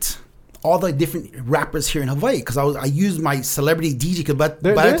unite all the different rappers here in Hawaii because I used my celebrity DJ. But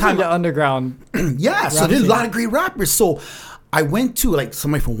by the time the underground, yeah, so there's a lot of great rappers. So I went to like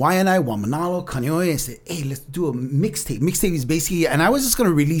somebody from Waianae, Waimanalo, Kaneohe, and said, hey, let's do a mixtape. Mixtape is basically, and I was just going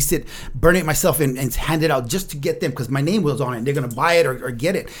to release it, burn it myself, and hand it out just to get them because my name was on it. And they're going to buy it or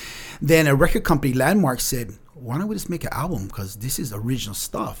get it. Then a record company, Landmark, said, why don't we just make an album? Because this is original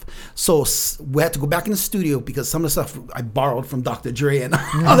stuff. So we had to go back in the studio because some of the stuff I borrowed from Dr. Dre and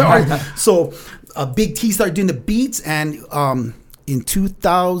other artists. So Big T started doing the beats. And in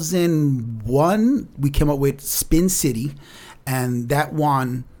 2001, we came up with Spin City. And that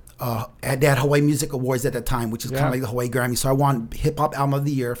won, they had Hawaii Music Awards at that time, which is kind of like the Hawaii Grammy. So I won Hip Hop Album of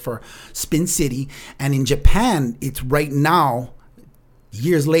the Year for Spin City. And in Japan, it's right now,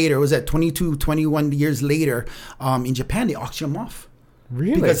 years later, it was at 22, 21 years later, in Japan, they auction them off.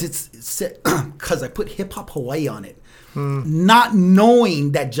 Really? Because because I put Hip Hop Hawaii on it. Not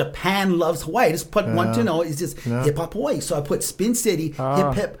knowing that Japan loves Hawaii. I just put one to know, it's just Hip Hop Hawaii. So I put Spin City,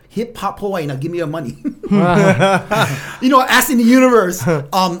 Hip Hop Hawaii. Now give me your money. Asking the universe.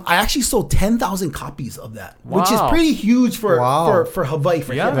 I actually sold 10,000 copies of that, which is pretty huge for Hawaii,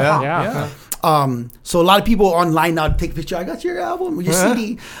 for hip hop. Yeah. So a lot of people online now take a picture. I got your album, your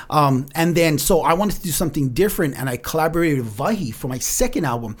CD. And then, so I wanted to do something different, and I collaborated with Vahi for my second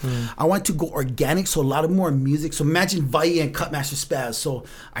album. I wanted to go organic, so a lot of more music. So imagine Vahi and Cutmaster Spaz. So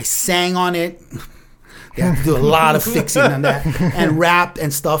I sang on it. They had to do a lot of fixing on that and rap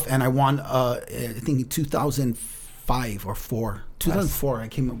and stuff. And I won, I think in 2005 or 2004, I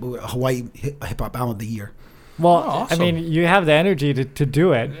came up with Hawaii Hip Hop Album of the Year. Well, awesome. I mean, you have the energy to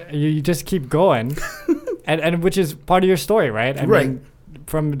do it. You just keep going, and which is part of your story, right? I mean,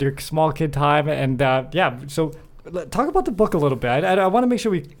 from your small kid time, and So, talk about the book a little bit. I want to make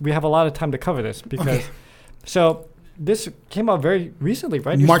sure we have a lot of time to cover this because, so this came out very recently,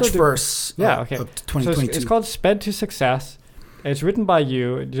 right? March 1st. Yeah. Okay. Of 2022. So it's called Sped to Success. It's written by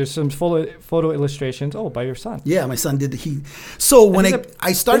you. There's some photo illustrations. Oh, by your son. Yeah, my son did. So when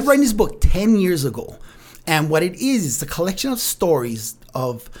I started writing this book 10 years ago. And what it is a collection of stories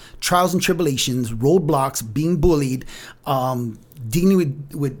of trials and tribulations, roadblocks, being bullied, dealing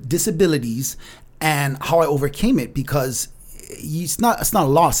with disabilities, and how I overcame it. Because it's not a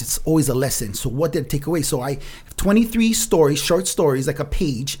loss; it's always a lesson. So what did I take away? So I have 23 stories, short stories, like a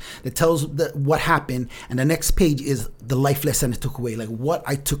page that tells what happened, and the next page is the life lesson I took away, like what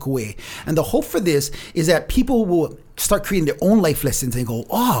I took away. And the hope for this is that people will start creating their own life lessons and go,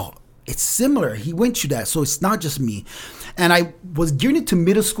 oh, it's similar. He went through that. So it's not just me. And I was gearing it to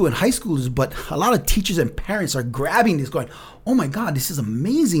middle school and high schoolers, but a lot of teachers and parents are grabbing this going, oh my God, this is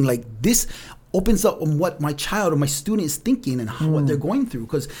amazing. Like this opens up on what my child or my student is thinking and what they're going through.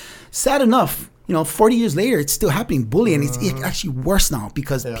 Because sad enough, 40 years later, it's still happening. Bullying, it's actually worse now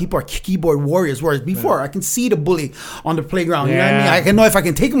because people are keyboard warriors. Whereas before, I can see the bully on the playground. You know what I mean? I can know if I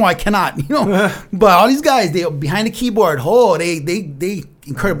can take him or I cannot. But all these guys, they behind the keyboard. They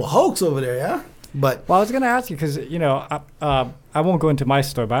incredible Hulks over there. Yeah. But I was gonna ask you because I won't go into my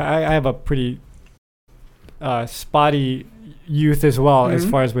story, but I have a pretty spotty youth as well as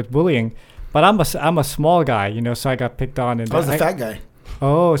far as with bullying. But I'm a small guy, so I got picked on. And I was a fat guy.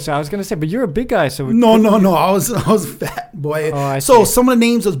 Oh, so I was gonna say, but you're a big guy, so no. I was a fat boy. Oh, so some of the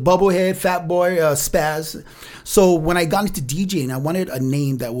names was Bubblehead, Fat Boy, Spaz. So when I got into DJing, I wanted a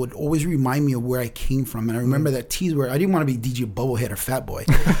name that would always remind me of where I came from, and I remember that T's where I didn't want to be DJ Bubblehead or Fat Boy,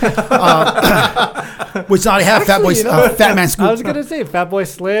 which now I have Fat Boy, Fat Man Scoop. I was gonna say Fat Boy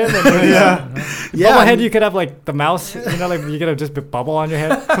Slim. And Bubblehead, you could have like the mouse, like you could have just bubble on your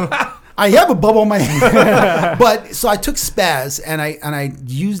head. I have a bubble on my head. But so I took Spaz and I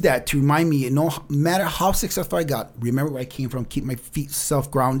used that to remind me, no matter how successful I got, remember where I came from, keep my feet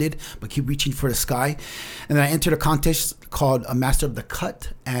self-grounded, but keep reaching for the sky. And then I entered a contest called a Master of the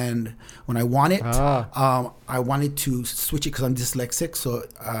Cut. And when I won it, I wanted to switch it because I'm dyslexic. So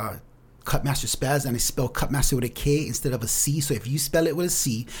Cutmaster Spaz, and I spell Cutmaster with a K instead of a C. So if you spell it with a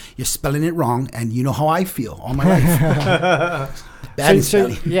C, you're spelling it wrong, and you know how I feel all my life. I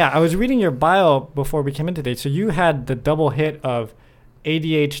was reading your bio before we came in today. So you had the double hit of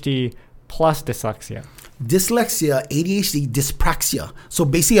ADHD plus dyslexia. Dyslexia, ADHD, dyspraxia. So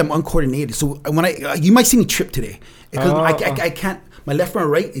basically, I'm uncoordinated. So when you might see me trip today because I can't. My left and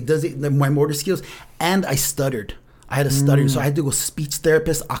right, it does it. My motor skills, and I stuttered. I had a stutter, so I had to go speech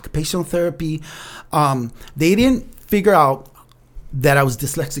therapist, occupational therapy. They didn't figure out that I was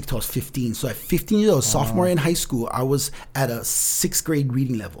dyslexic till I was 15. So at 15 years old, sophomore in high school, I was at a 6th grade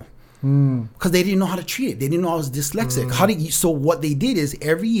reading level. because they didn't know how to treat it. They didn't know I was dyslexic. So what they did is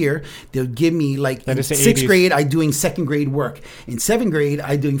every year they'll give me like in 6th grade I doing 2nd grade work. In 7th grade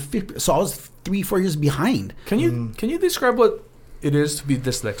I doing 5th. So I was 3-4 years behind. Can you describe what it is to be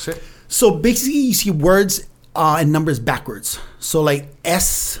dyslexic? So basically you see words and numbers backwards. So like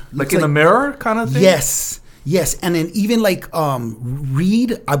S, like in a mirror kind of thing. Yes, and then even like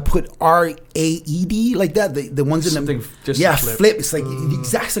read, I put RAED like that. The ones in the flip. It's like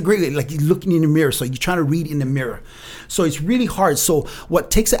that's a great way. Like you're looking in the mirror, so you're trying to read in the mirror. So it's really hard. So what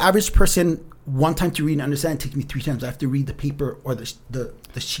takes the average person one time to read and understand takes me 3 times. I have to read the paper or the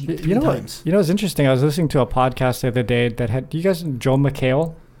sheet 3 times. You know, it's interesting. I was listening to a podcast the other day that had. Do you guys know Joel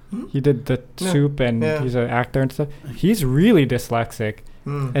McHale? He did the Soup, and he's an actor and stuff. He's really dyslexic.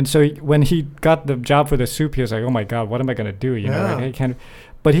 And so when he got the job for the Soup, he was like, "Oh my God, what am I gonna do?" You know, like, I can't.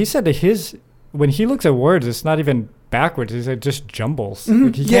 But he said that when he looks at words, it's not even backwards. It's like just jumbles.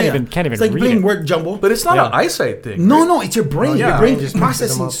 Like he can't even it's like read it. Word jumble. But it's not an eyesight thing. No, it's your brain. Your brain is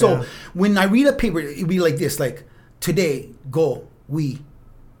processing. Up, so when I read a paper, it'd be like this: like today we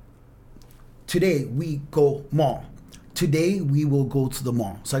go mall. Today we will go to the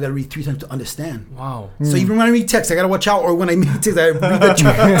mall. So I got to read 3 times to understand. Wow. So even when I read text, I got to watch out. Or when I read text, I read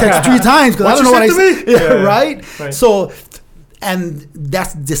the text 3 times because I don't know what I say. Right? So, and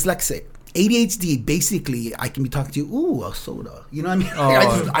that's dyslexic. ADHD, basically, I can be talking to you, ooh, a soda. You know what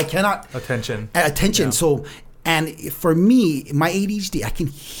I mean? I cannot. Attention. Yeah. So, and for me, my ADHD, I can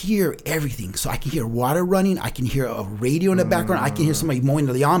hear everything. So I can hear water running. I can hear a radio in the background. I can hear somebody mowing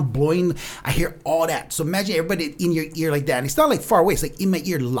the lawn, blowing. I hear all that. So imagine everybody in your ear like that. And it's not like far away. It's like in my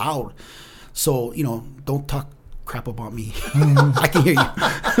ear loud. So, don't talk crap about me. I can hear you.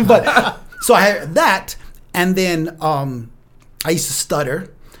 But so I had that. And then I used to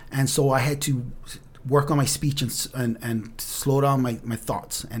stutter. And so I had to work on my speech and slow down my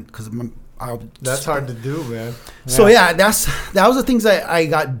thoughts. And because that's hard to do, man. So that was the things I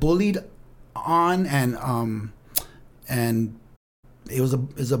got bullied on, and it was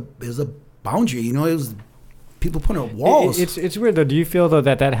a boundary, it was people putting up walls. It's weird though. Do you feel though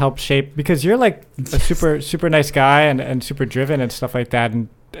that helped shape, because you're like a super nice guy and super driven and stuff like that, and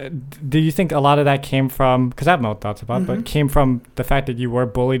do you think a lot of that came from, because I have no thoughts about, but came from the fact that you were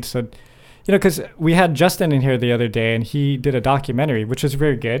bullied? So because we had Justin in here the other day, and he did a documentary, which was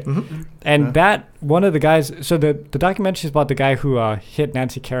very good. And that one of the guys, so the documentary is about the guy who hit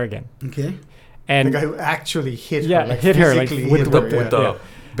Nancy Kerrigan. Okay. And the guy who actually hit her. Yeah, hit her like with the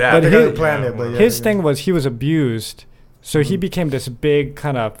bat. But his thing was he was abused, so he became this big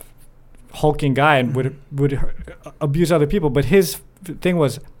kind of hulking guy and would abuse other people. But his thing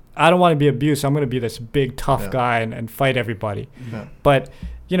was, I don't want to be abused, so I'm going to be this big tough guy and fight everybody. But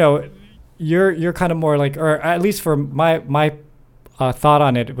you're kind of more like, or at least for my thought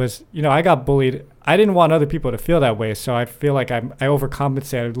on it was, I got bullied. I didn't want other people to feel that way, so I feel like I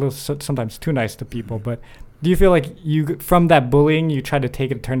overcompensated a little, sometimes too nice to people. But do you feel like from that bullying, you tried to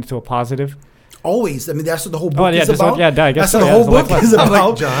take it and turn it to a positive? Always. I mean, that's what the whole book is about. I guess that's what the whole book is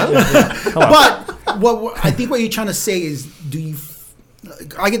about, John. But what I think what you're trying to say is,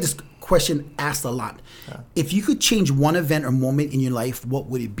 I get this question asked a lot. If you could change one event or moment in your life, what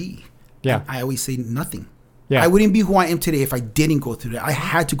would it be? Yeah. I always say nothing. Yeah. I wouldn't be who I am today if I didn't go through that. I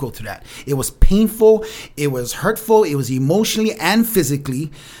had to go through that. It was painful. It was hurtful. It was emotionally and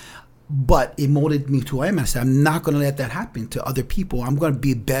physically. But it molded me to who I am. I said, I'm not going to let that happen to other people. I'm going to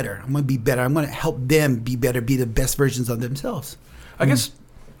be better. I'm going to be better. I'm going to help them be better, be the best versions of themselves. I guess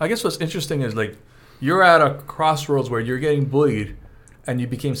what's interesting is, like, you're at a crossroads where you're getting bullied and you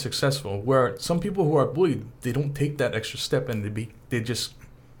became successful. Where some people who are bullied, they don't take that extra step and they just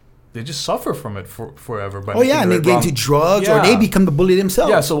suffer from it forever. And they get into drugs or they become the bully themselves.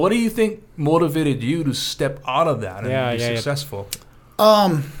 Yeah, so what do you think motivated you to step out of that and be successful?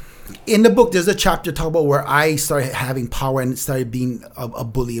 In the book, there's a chapter talk about where I started having power and started being a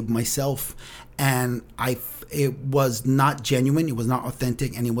bully of myself. And it was not genuine, it was not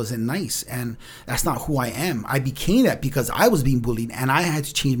authentic, and it wasn't nice. And that's not who I am. I became that because I was being bullied, and I had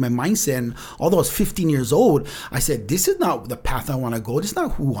to change my mindset. And although I was 15 years old, I said, this is not the path I want to go. This is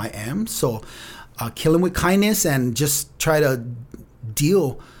not who I am. So kill him with kindness and just try to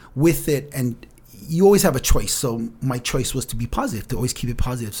deal with it. And you always have a choice. So my choice was to be positive, to always keep it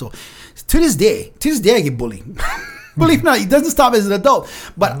positive. So to this day I get bullied. Believe it or not, it doesn't stop as an adult.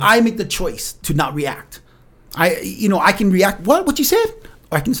 But I make the choice to not react. I can react. What you said?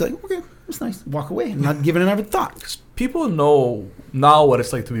 Or I can say, okay, that's nice. Walk away and not give it another thought. People know now what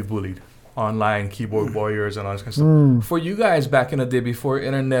it's like to be bullied online, keyboard warriors and all this kind of stuff. For you guys back in the day before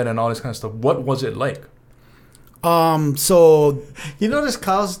internet and all this kind of stuff, what was it like? So you notice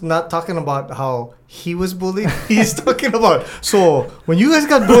Kyle's not talking about how he was bullied. He's talking about, so when you guys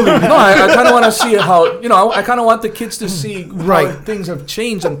got bullied. No, I kind of want to see how, I kind of want the kids to see how things have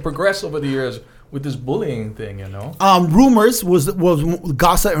changed and progressed over the years with this bullying thing, Rumors was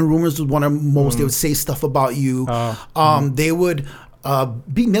gossip, and rumors was one of most. They would say stuff about you. They would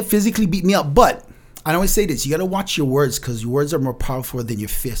physically beat me up. But I always say this: you got to watch your words, because your words are more powerful than your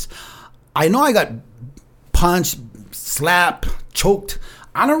fists. I know I got punched, slapped, choked.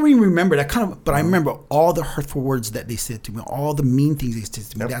 I don't really remember that but I remember all the hurtful words that they said to me, all the mean things they said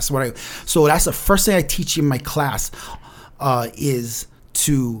to me. Yep. So that's the first thing I teach in my class, is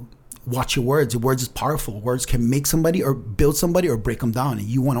to watch your words. Your words is powerful. Words can make somebody or build somebody or break them down. And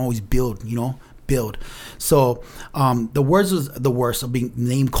you want to always build, build. So the words was the worst of being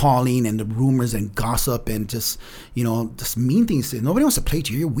name calling and the rumors and gossip and just mean things. Nobody wants to play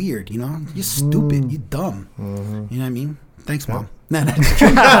to you. You're weird. You're stupid. You're dumb. You know what I mean? Thanks, Mom. Yeah,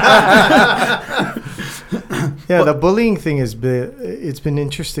 the bullying thing it's been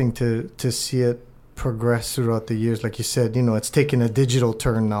interesting to see it progress throughout the years. Like you said, it's taken a digital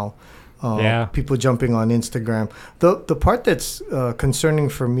turn now. People jumping on Instagram. The part that's concerning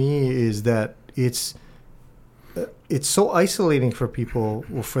for me is that it's so isolating for people,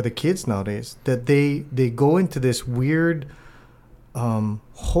 for the kids nowadays, that they go into this weird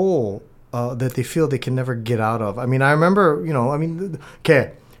hole that they feel they can never get out of. I mean, I remember,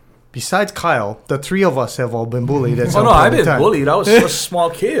 okay, besides Kyle, the three of us have all been bullied at some point. I've been bullied. I was a small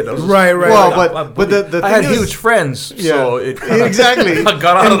kid. Right. Well, but the I had huge friends, so it exactly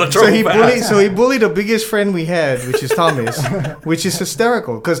got out of the trouble. So he bullied the biggest friend we had, which is Thomas, which is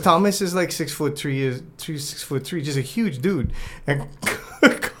hysterical because Thomas is like 6'3", just a huge dude, and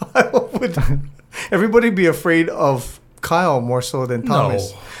Kyle would everybody be afraid of Kyle more so than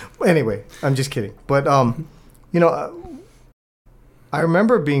Thomas. No. Anyway, I'm just kidding, but I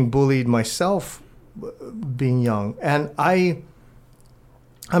remember being bullied myself, being young, and I'm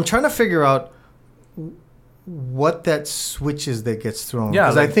trying to figure out what that switch is that gets thrown. Yeah,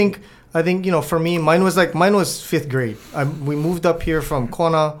 because I think for me, mine was fifth grade. We moved up here from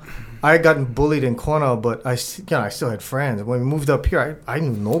Kona. I had gotten bullied in Kona, but I still had friends. When we moved up here, I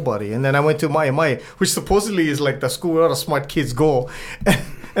knew nobody, and then I went to Mai, which supposedly is like the school where all the smart kids go,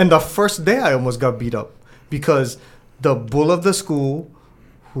 and the first day I almost got beat up because the bull of the school,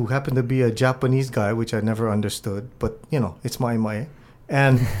 who happened to be a Japanese guy, which I never understood, but it's Mai,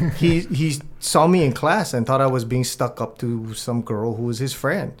 and he saw me in class and thought I was being stuck up to some girl who was his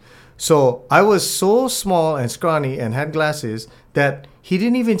friend. So I was so small and scrawny and had glasses that he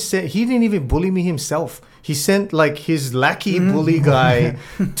didn't even bully me himself. He sent like his lackey bully guy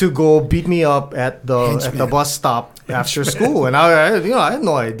to go beat me up at the bus stop after school, and I had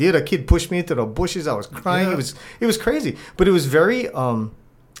no idea. The kid pushed me into the bushes. I was crying. Yeah. It was crazy, but it was very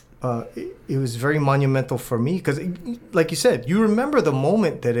monumental for me because, like you said, you remember the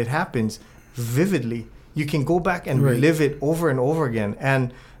moment that it happens vividly. You can go back and relive it over and over again,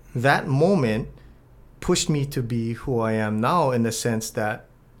 and that moment pushed me to be who I am now in the sense that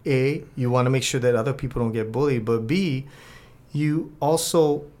A, you want to make sure that other people don't get bullied, but B, you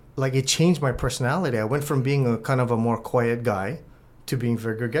also, it changed my personality. I went from being a kind of a more quiet guy to being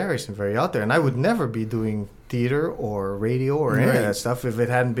very gregarious and very out there. And I would never be doing theater or radio or any of that stuff if it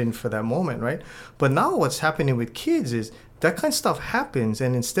hadn't been for that moment, right? But now what's happening with kids is that kind of stuff happens,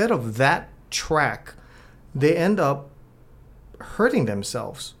 and instead of that track, they end up hurting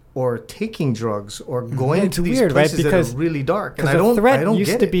themselves or taking drugs or going to these places that are really dark. And I don't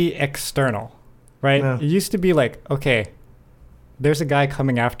used to be external, right? Yeah. It used to be like, okay, there's a guy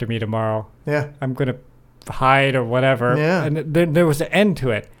coming after me tomorrow. Yeah. I'm going to hide or whatever. Yeah. And there was an end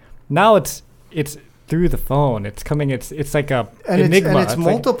to it. Now it's through the phone. It's coming. It's like a enigma. It's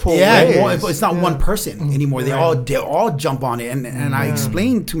multiple. Ways. It's not one person anymore. They all jump on it. And I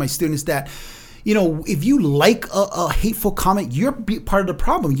explained to my students that, if you like a hateful comment, you're part of the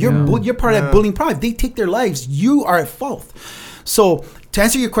problem. You're part of that bullying problem. If they take their lives, you are at fault. So to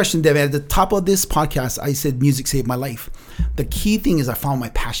answer your question, Devin, at the top of this podcast, I said music saved my life. The key thing is I found my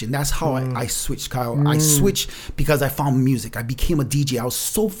passion. That's how I switched, Kyle. I switched because I found music. I became a DJ. I was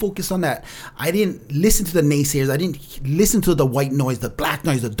so focused on that. I didn't listen to the naysayers. I didn't listen to the white noise, the black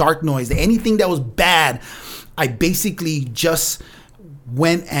noise, the dark noise, anything that was bad. I basically just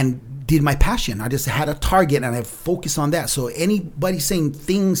went and did my passion. I just had a target and I focused on that. So anybody saying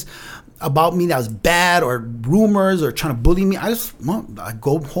things about me that was bad or rumors or trying to bully me, I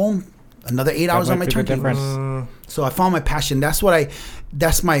go home, another 8 hours on my turntable. So I found my passion. That's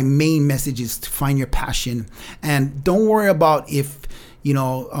my main message, is to find your passion. And don't worry about if,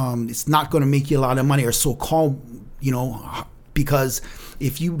 it's not going to make you a lot of money or so-called you know, because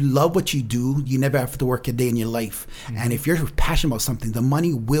if you love what you do, you never have to work a day in your life. And if you're passionate about something, the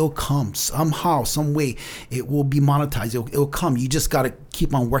money will come somehow, some way. It will be monetized. It'll come. You just got to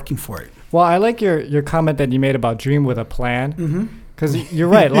keep on working for it. Well, I like your comment that you made about dream with a plan. Because you're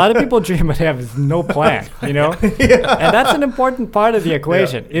right. A lot of people dream but have no plan, you know? And that's an important part of the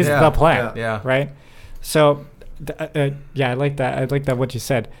equation is the plan, right? So, I like that. I like that what you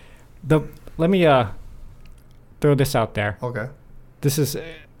said. Let me throw this out there. Okay. This is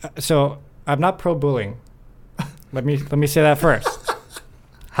so I'm not pro bullying. Let me say that first.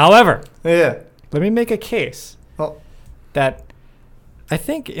 However, let me make a case that I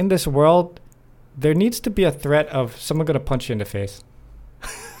think in this world there needs to be a threat of someone going to punch you in the face.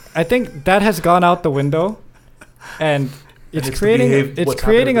 I think that has gone out the window, and it's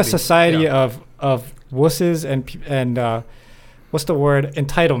creating a society of wusses and what's the word,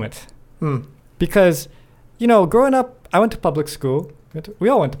 entitlement. Because, you know, growing up, I went to public school. We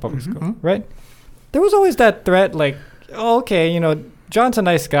all went to public school, right? There was always that threat, like, oh, okay, you know, John's a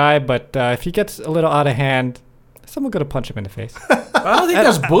nice guy, but if he gets a little out of hand, someone's gonna punch him in the face. I don't think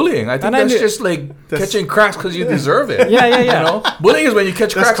that's bullying. I think that's just like catching cracks because you deserve it. Yeah. You know? Bullying is when you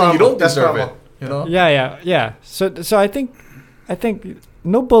catch cracks and you don't deserve it. You know? Yeah. So I think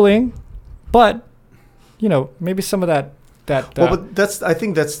no bullying, but you know, maybe some of that. But I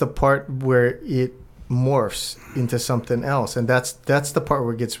think that's the part where it morphs into something else, and that's the part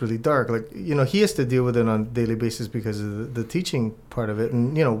where it gets really dark. Like, you know, he has to deal with it on a daily basis because of the teaching part of it,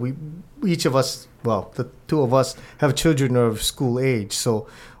 and you know, we each of us, well, the two of us have children of school age, so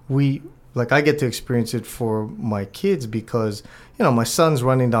I get to experience it for my kids because, you know, my son's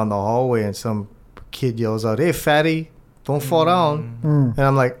running down the hallway and some kid yells out, "Hey, fatty, don't fall down," and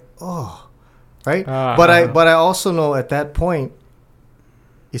I'm like, oh, right. But I also know at that point,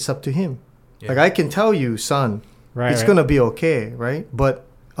 it's up to him. Yeah. Like, I can tell you, son, it's going to be okay, right? But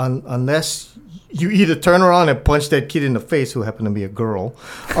unless you either turn around and punch that kid in the face, who happened to be a girl,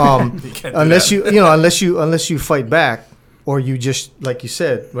 unless you fight back, or you just, like you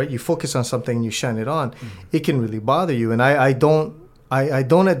said, right, you focus on something and you shine it on, it can really bother you. And I don't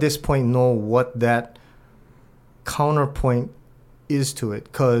at this point know what that counterpoint is to it,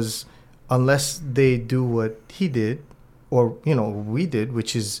 because unless they do what he did, or, you know, we did,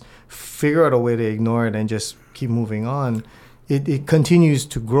 which is figure out a way to ignore it and just keep moving on, it continues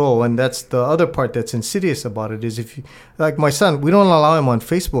to grow. And that's the other part that's insidious about it, is if you, like my son, we don't allow him on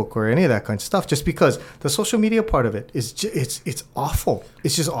Facebook or any of that kind of stuff, just because the social media part of it is it's awful.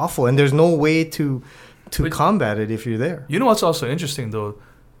 It's just awful, and there's no way to combat it if you're there. You know what's also interesting though?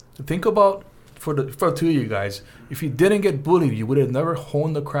 Think about for two of you guys, if you didn't get bullied, you would have never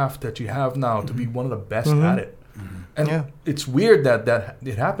honed the craft that you have now to be one of the best at it. And it's weird that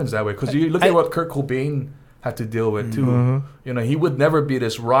it happens that way, because you look at what Kurt Cobain had to deal with too. You know, he would never be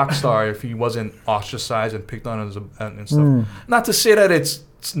this rock star if he wasn't ostracized and picked on and stuff. Not to say that it's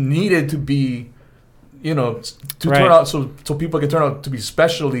needed to be, you know, to turn out so people can turn out to be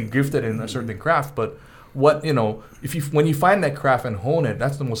specially gifted in a certain craft. But what, you know, when you find that craft and hone it,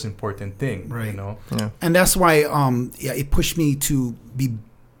 that's the most important thing. Right. You know. Yeah. And that's why it pushed me to be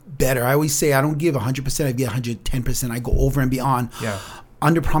better. I always say I don't give 100%, I give 110%. I go over and beyond. Yeah.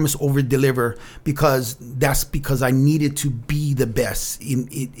 Under promise, over deliver, because I needed to be the best in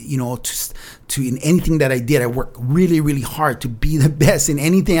you know, to in anything that I did. I worked really, really hard to be the best in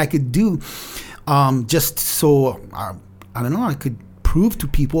anything I could do, just so I don't know, I could prove to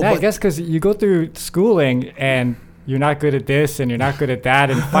people. Yeah, I guess because you go through schooling and you're not good at this and you're not good at that,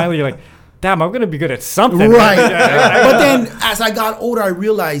 and finally you're like, damn, I'm going to be good at something. Right. But then as I got older, I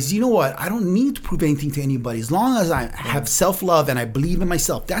realized, you know what? I don't need to prove anything to anybody. As long as I have self-love and I believe in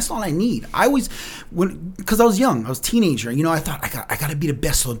myself, that's all I need. Because I was young, I was a teenager, you know, I thought I got to be the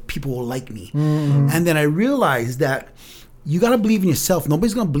best so people will like me. And then I realized that you got to believe in yourself.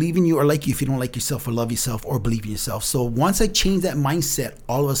 Nobody's going to believe in you or like you if you don't like yourself or love yourself or believe in yourself. So once I changed that mindset,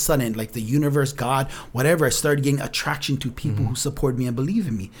 all of a sudden, like the universe, God, whatever, I started getting attraction to people who support me and believe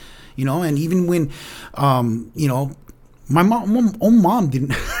in me. You know, and even when, you know, my own mom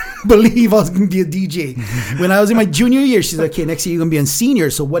didn't believe I was going to be a DJ. When I was in my junior year, she's like, okay, next year you're going to be a senior.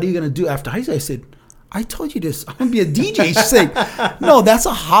 So what are you going to do after high school? I said, I told you this. I'm going to be a DJ. She's like, no, that's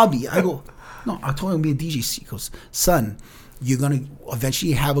a hobby. I go, no, I told her I'm going to be a DJ. She goes, son, you're going to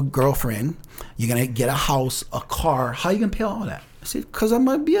eventually have a girlfriend. You're going to get a house, a car. How are you going to pay all that? I said, because I'm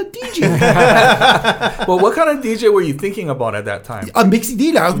going to be a DJ. Well, what kind of DJ were you thinking about at that time? A mixed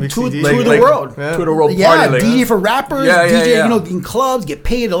DJ. Tour the world. Yeah. Tour the world yeah, party. Like, DJ for rappers. DJ, you know, in clubs, get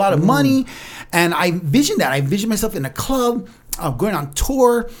paid a lot of money. And I envisioned that. I envisioned myself in a club, going on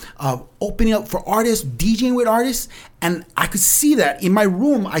tour, opening up for artists, DJing with artists. And I could see that in my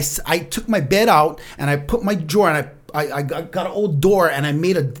room. I took my bed out and I put my drawer and I got an old door and I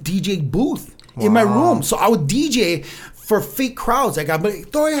made a DJ booth in my room. So I would DJ for fake crowds. Like, I'd be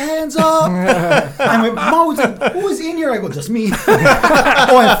like, throw your hands up. And my mom was like, who is in here? I go, just me. And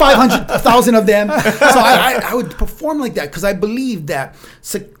 500,000 of them. So I would perform like that because I believe that,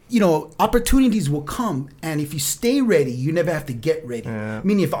 opportunities will come. And if you stay ready, you never have to get ready. Yeah.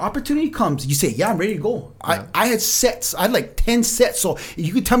 Meaning, if an opportunity comes, you say, yeah, I'm ready to go. Yeah. I had sets. I had like 10 sets. So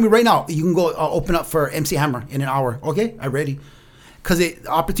you could tell me right now, you can go open up for MC Hammer in an hour. Okay, I'm ready. Because the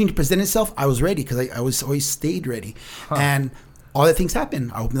opportunity presented itself, I was ready because I was always stayed ready. And all the things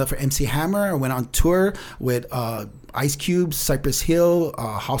happened. I opened up for MC Hammer. I went on tour with Ice Cube, Cypress Hill,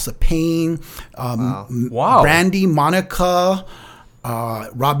 House of Pain, Brandy, Monica,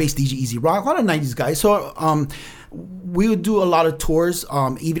 Rob Bass, DJ Easy Rock, a lot of 90s guys. So we would do a lot of tours,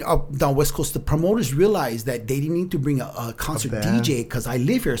 even up down West Coast. The promoters realized that they didn't need to bring a concert DJ because I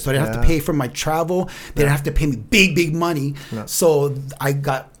live here, so they didn't have to pay for my travel. They didn't have to pay me big money. No. So I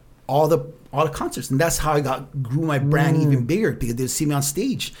got all the concerts, and that's how I grew my brand even bigger because they would see me on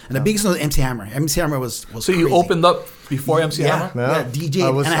stage. And the biggest one was MC Hammer. MC Hammer was so crazy. You opened up before MC Hammer? Yeah, DJ.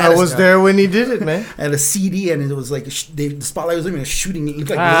 I was there when he did it, man. I had a CD, and it was like the spotlight was even shooting. It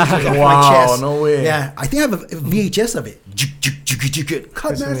looked like lasers off my chest. No way. Yeah, I think I have a VHS of it.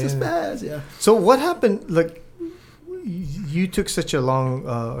 Cut Master Spaz. Yeah. So what happened? Like, you took such a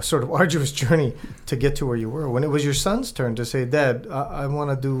long, sort of arduous journey to get to where you were. When it was your son's turn to say, Dad, I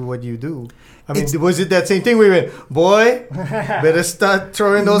want to do what you do. I mean, was it that same thing where you went, boy, better start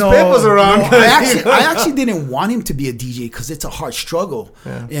throwing those papers around? No, I actually didn't want him to be a DJ because it's a hard struggle.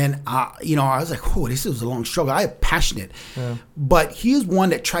 Yeah. And, I was like, oh, this was a long struggle. I am passionate. Yeah. But he is one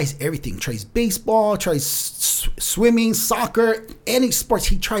that tries everything. Tries baseball, tries swimming, soccer, any sports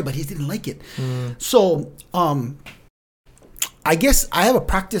he tried, but he didn't like it. So, I guess I have a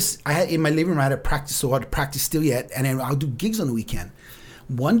practice. I had in my living room. I had a practice, so I had to practice still yet, and then I'll do gigs on the weekend.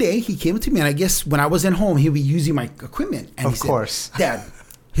 One day he came to me, and I guess when I wasn't home, he'd be using my equipment. And of course, Dad,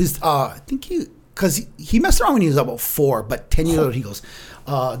 I think because he messed around when he was about 4, but 10 years old, he goes,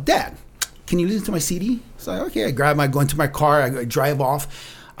 Dad, can you listen to my CD? So okay, I go into my car, I drive off,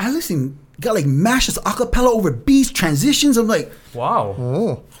 I listen. Got like mashes, acapella over beats, transitions. I'm like, wow.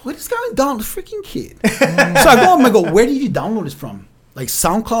 Oh. What is going down? This freaking kid. So I go home, I go, where did you download this from? Like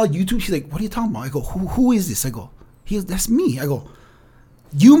SoundCloud, YouTube? She's like, what are you talking about? I go, who is this? I go, that's me. I go,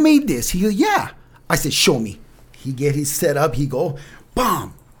 you made this? He goes, yeah. I said, show me. He get his setup. He go,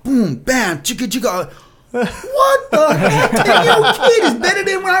 bam, boom, bam, chicka chicka. What the heck? 10-year-old kid is better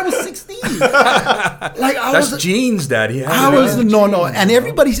than when I was 16. That's genes, Daddy. No. And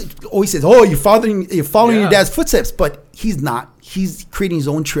everybody always says, "Oh, you're following your dad's footsteps," but he's not. He's creating his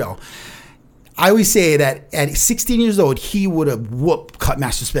own trail. I always say that at 16 years old, he would have whooped Cut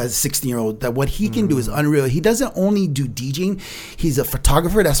Master Spaz as a 16-year-old. That what he can do is unreal. He doesn't only do DJing. He's a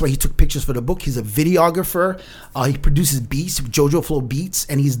photographer. That's why he took pictures for the book. He's a videographer. He produces beats, JoJo Flow Beats,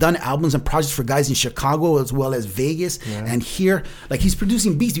 and he's done albums and projects for guys in Chicago as well as Vegas and here. Like, he's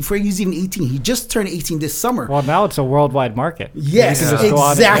producing beats before he was even 18. He just turned 18 this summer. Well, now it's a worldwide market. Yes, exactly.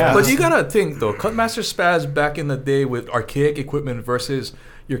 But you gotta think though, Cut Master Spaz back in the day with archaic equipment versus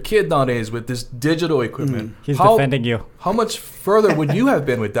your kid nowadays with this digital equipment. He's defending you. How much further would you have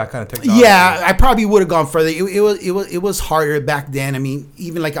been with that kind of technology? Yeah, I probably would have gone further. It was harder back then. I mean,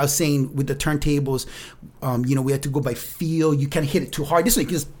 even like I was saying with the turntables, we had to go by feel. You can't hit it too hard. This one you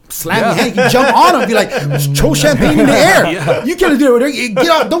can just slam your hand, you can jump on them, be like, throw champagne in the air. Yeah. You can't do it. Get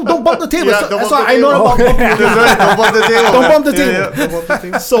out. Don't bump the table. Yeah, that's why I know about bumping don't bump the table. Don't bump the table. Don't bump the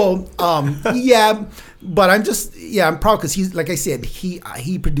table. So, but I'm proud because he's, like I said,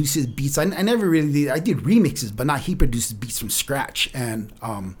 he produces beats. I never really did. I did remixes, but now he produces beats from scratch, and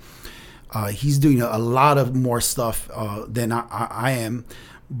he's doing a lot of more stuff than I am,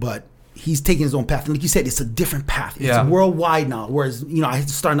 but he's taking his own path. And like you said, it's a different path. It's worldwide now. Whereas, I had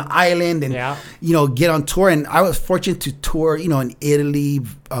to start on the island and, get on tour. And I was fortunate to tour, in Italy,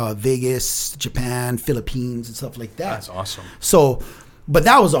 Vegas, Japan, Philippines, and stuff like that. That's awesome. So, but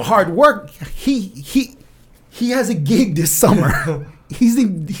that was a hard work. He has a gig this summer. He's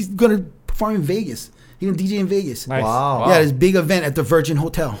going to perform in Vegas. He's going to DJ in Vegas. Nice. Wow. Yeah, this big event at the Virgin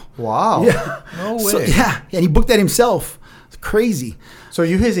Hotel. Wow. Yeah. No way. So, and he booked that himself. It's crazy. So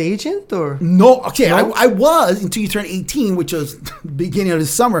you his agent or? No. Okay, no? I was until you turned 18, which was the beginning of the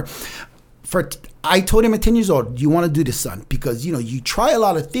summer. I told him at 10 years old, "You want to do this, son? Because you try a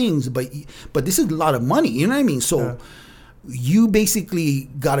lot of things, but this is a lot of money. You know what I mean? So." you basically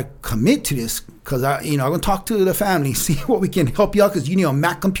got to commit to this, because I'm gonna talk to the family, see what we can help you out, because you need a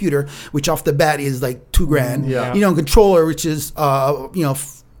Mac computer, which off the bat is like $2,000. Yeah. You know, a controller, which is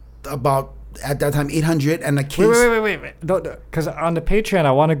about at that time 800, and a case. Wait. Because on the Patreon,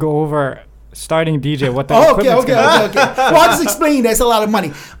 I want to go over starting DJ. What the Okay. Well, I'll just explain. That's a lot of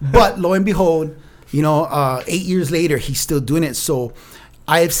money, but lo and behold, 8 years later, he's still doing it. So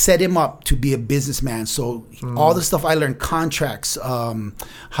I have set him up to be a businessman. So all the stuff I learned, contracts,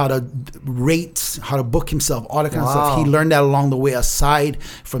 how to rate, how to book himself, all that kind of stuff. He learned that along the way, aside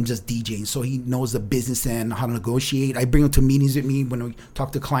from just DJing. So he knows the business and how to negotiate. I bring him to meetings with me when we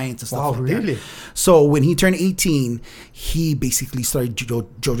talk to clients and stuff like really? that. So when he turned 18, he basically started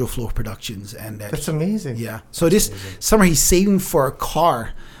Jojo Flow Productions. And That's amazing. Yeah. So this summer, he's saving for a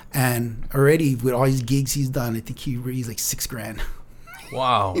car. And already with all his gigs he's done, I think he raised like $6,000.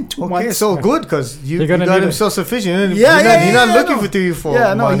 Wow. Okay, so good, because you gonna got need him self-sufficient. You're not no. looking for you for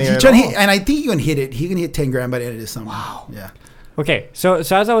money he's at trying to all. hit, and I think you can hit it. He can hit $10,000 by the end of this summer. Wow. Yeah. Okay, so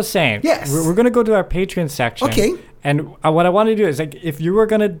as I was saying, Yes. we're going to go to our Patreon section. Okay. And what I want to do is, like, if you were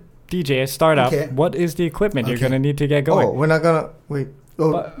going to DJ a startup, Okay. what is the equipment you're Okay. going to need to get going? Oh, we're not gonna wait.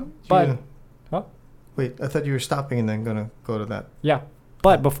 Oh, But huh? wait. I thought you were stopping and then gonna go to that. Yeah.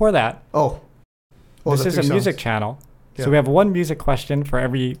 But before that, this the is a 3 music songs. channel. Yeah. So we have one music question for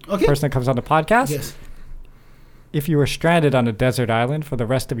every person that comes on the podcast. Yes. If you were stranded on a desert island for the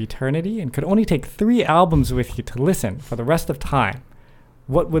rest of eternity and could only take 3 albums with you to listen for the rest of time,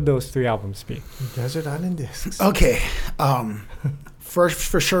 what would those 3 albums be? Desert Island Discs. Okay. First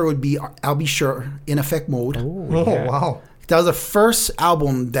for sure would be I'll Be Sure, In Effect Mode. Oh, wow. That was the first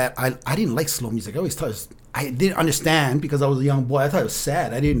album that I didn't like slow music. I always thought I didn't understand because I was a young boy. I thought it was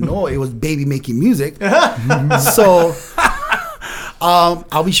sad. I didn't know it was baby making music. So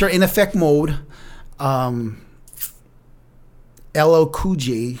I'll Be Sure, In Effect Mode. LL Cool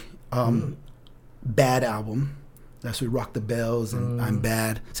J, Bad album. That's with Rock the Bells and I'm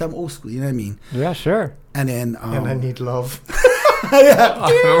Bad. So I'm old school, you know what I mean? Yeah, sure. And then And I Need Love. I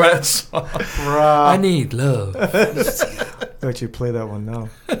remember that song. I need love. Let you play that one now.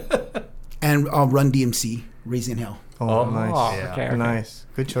 and Run DMC, Raising Hell. Oh, nice. Yeah. Okay. Nice.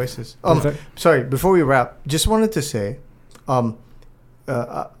 Good choices. Is it- Sorry, before we wrap, just wanted to say,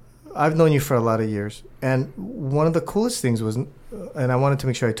 I've known you for a lot of years, and one of the coolest things was, and I wanted to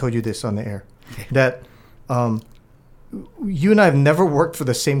make sure I told you this on the air, that you and I have never worked for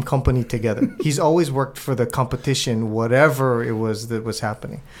the same company together. He's always worked for the competition, whatever it was that was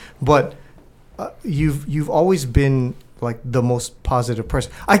happening. But you've always been like the most positive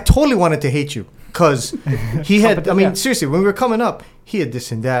person. I totally wanted to hate you because he had. I mean, seriously, when we were coming up, he had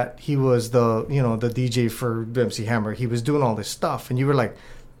this and that. He was the DJ for MC Hammer. He was doing all this stuff, and you were like,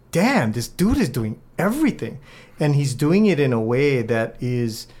 "Damn, this dude is doing everything," and he's doing it in a way that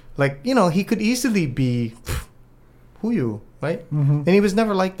is like, he could easily be. Who you, right? Mm-hmm. And he was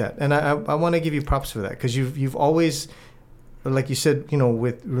never like that. And I want to give you props for that, because you've always, like you said,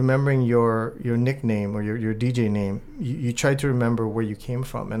 with remembering your nickname or your DJ name, you tried to remember where you came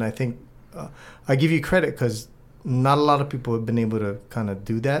from. And I think I give you credit, because not a lot of people have been able to kind of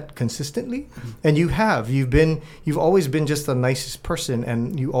do that consistently. Mm-hmm. And you have. You've always been just the nicest person,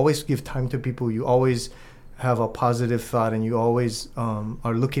 and you always give time to people. You always have a positive thought, and you always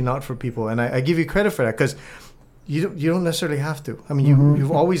are looking out for people. And I give you credit for that, because you don't necessarily have to. I mean,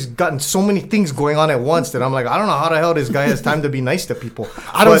 you've always gotten so many things going on at once that I'm like, I don't know how the hell this guy has time to be nice to people.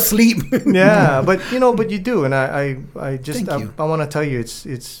 I don't sleep. Yeah, but you do, and I just I want to tell you,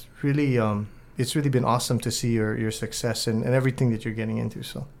 it's really been awesome to see your success and everything that you're getting into.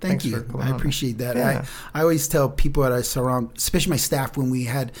 So thank you. I appreciate that. Yeah. I always tell people that I surround, especially my staff, when we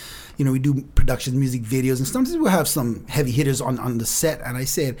had, we do production music videos, and sometimes we'll have some heavy hitters on the set, and I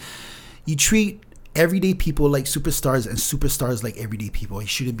said, you treat everyday people like superstars, and superstars like everyday people. It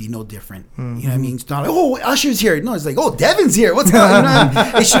shouldn't be no different. Mm-hmm. You know what I mean? It's not like, oh, Usher's here. No, it's like, oh, Devin's here. What's up? You know what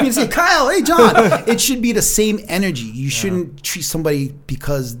I mean? It should be say, Kyle, hey, John. It should be the same energy. You shouldn't treat somebody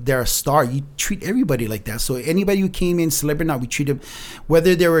because they're a star. You treat everybody like that. So anybody who came in, celebrity or not, we treat them,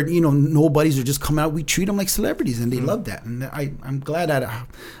 whether they were, nobodies or just coming out, we treat them like celebrities, and they love that. And I'm glad that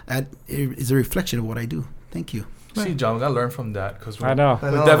it is a reflection of what I do. Thank you. See, John, we gotta learn from that, because I know.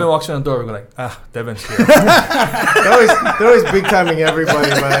 When Devin walks in the door, we're like, Devin's here. they're always big timing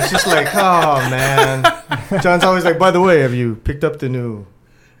everybody, man. It's just like, oh man. John's always like, by the way, have you picked up the new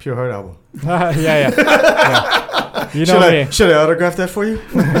Pure Heart album? Yeah. You know me. Should I autograph that for you?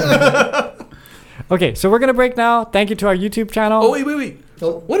 Okay, so we're gonna break now. Thank you to our YouTube channel. Oh wait.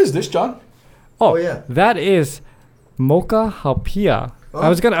 What is this, John? Oh yeah. That is Mocha Haupia I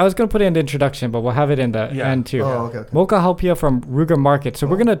was gonna put it in the introduction, but we'll have it in the end too. Oh, okay. Mocha halpia from Ruger Market. So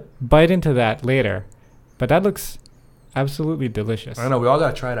we're gonna bite into that later, but that looks absolutely delicious. I know we all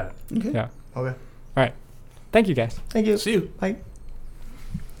gotta try that. Okay. Yeah. Okay. All right. Thank you guys. Thank you. See you. Bye.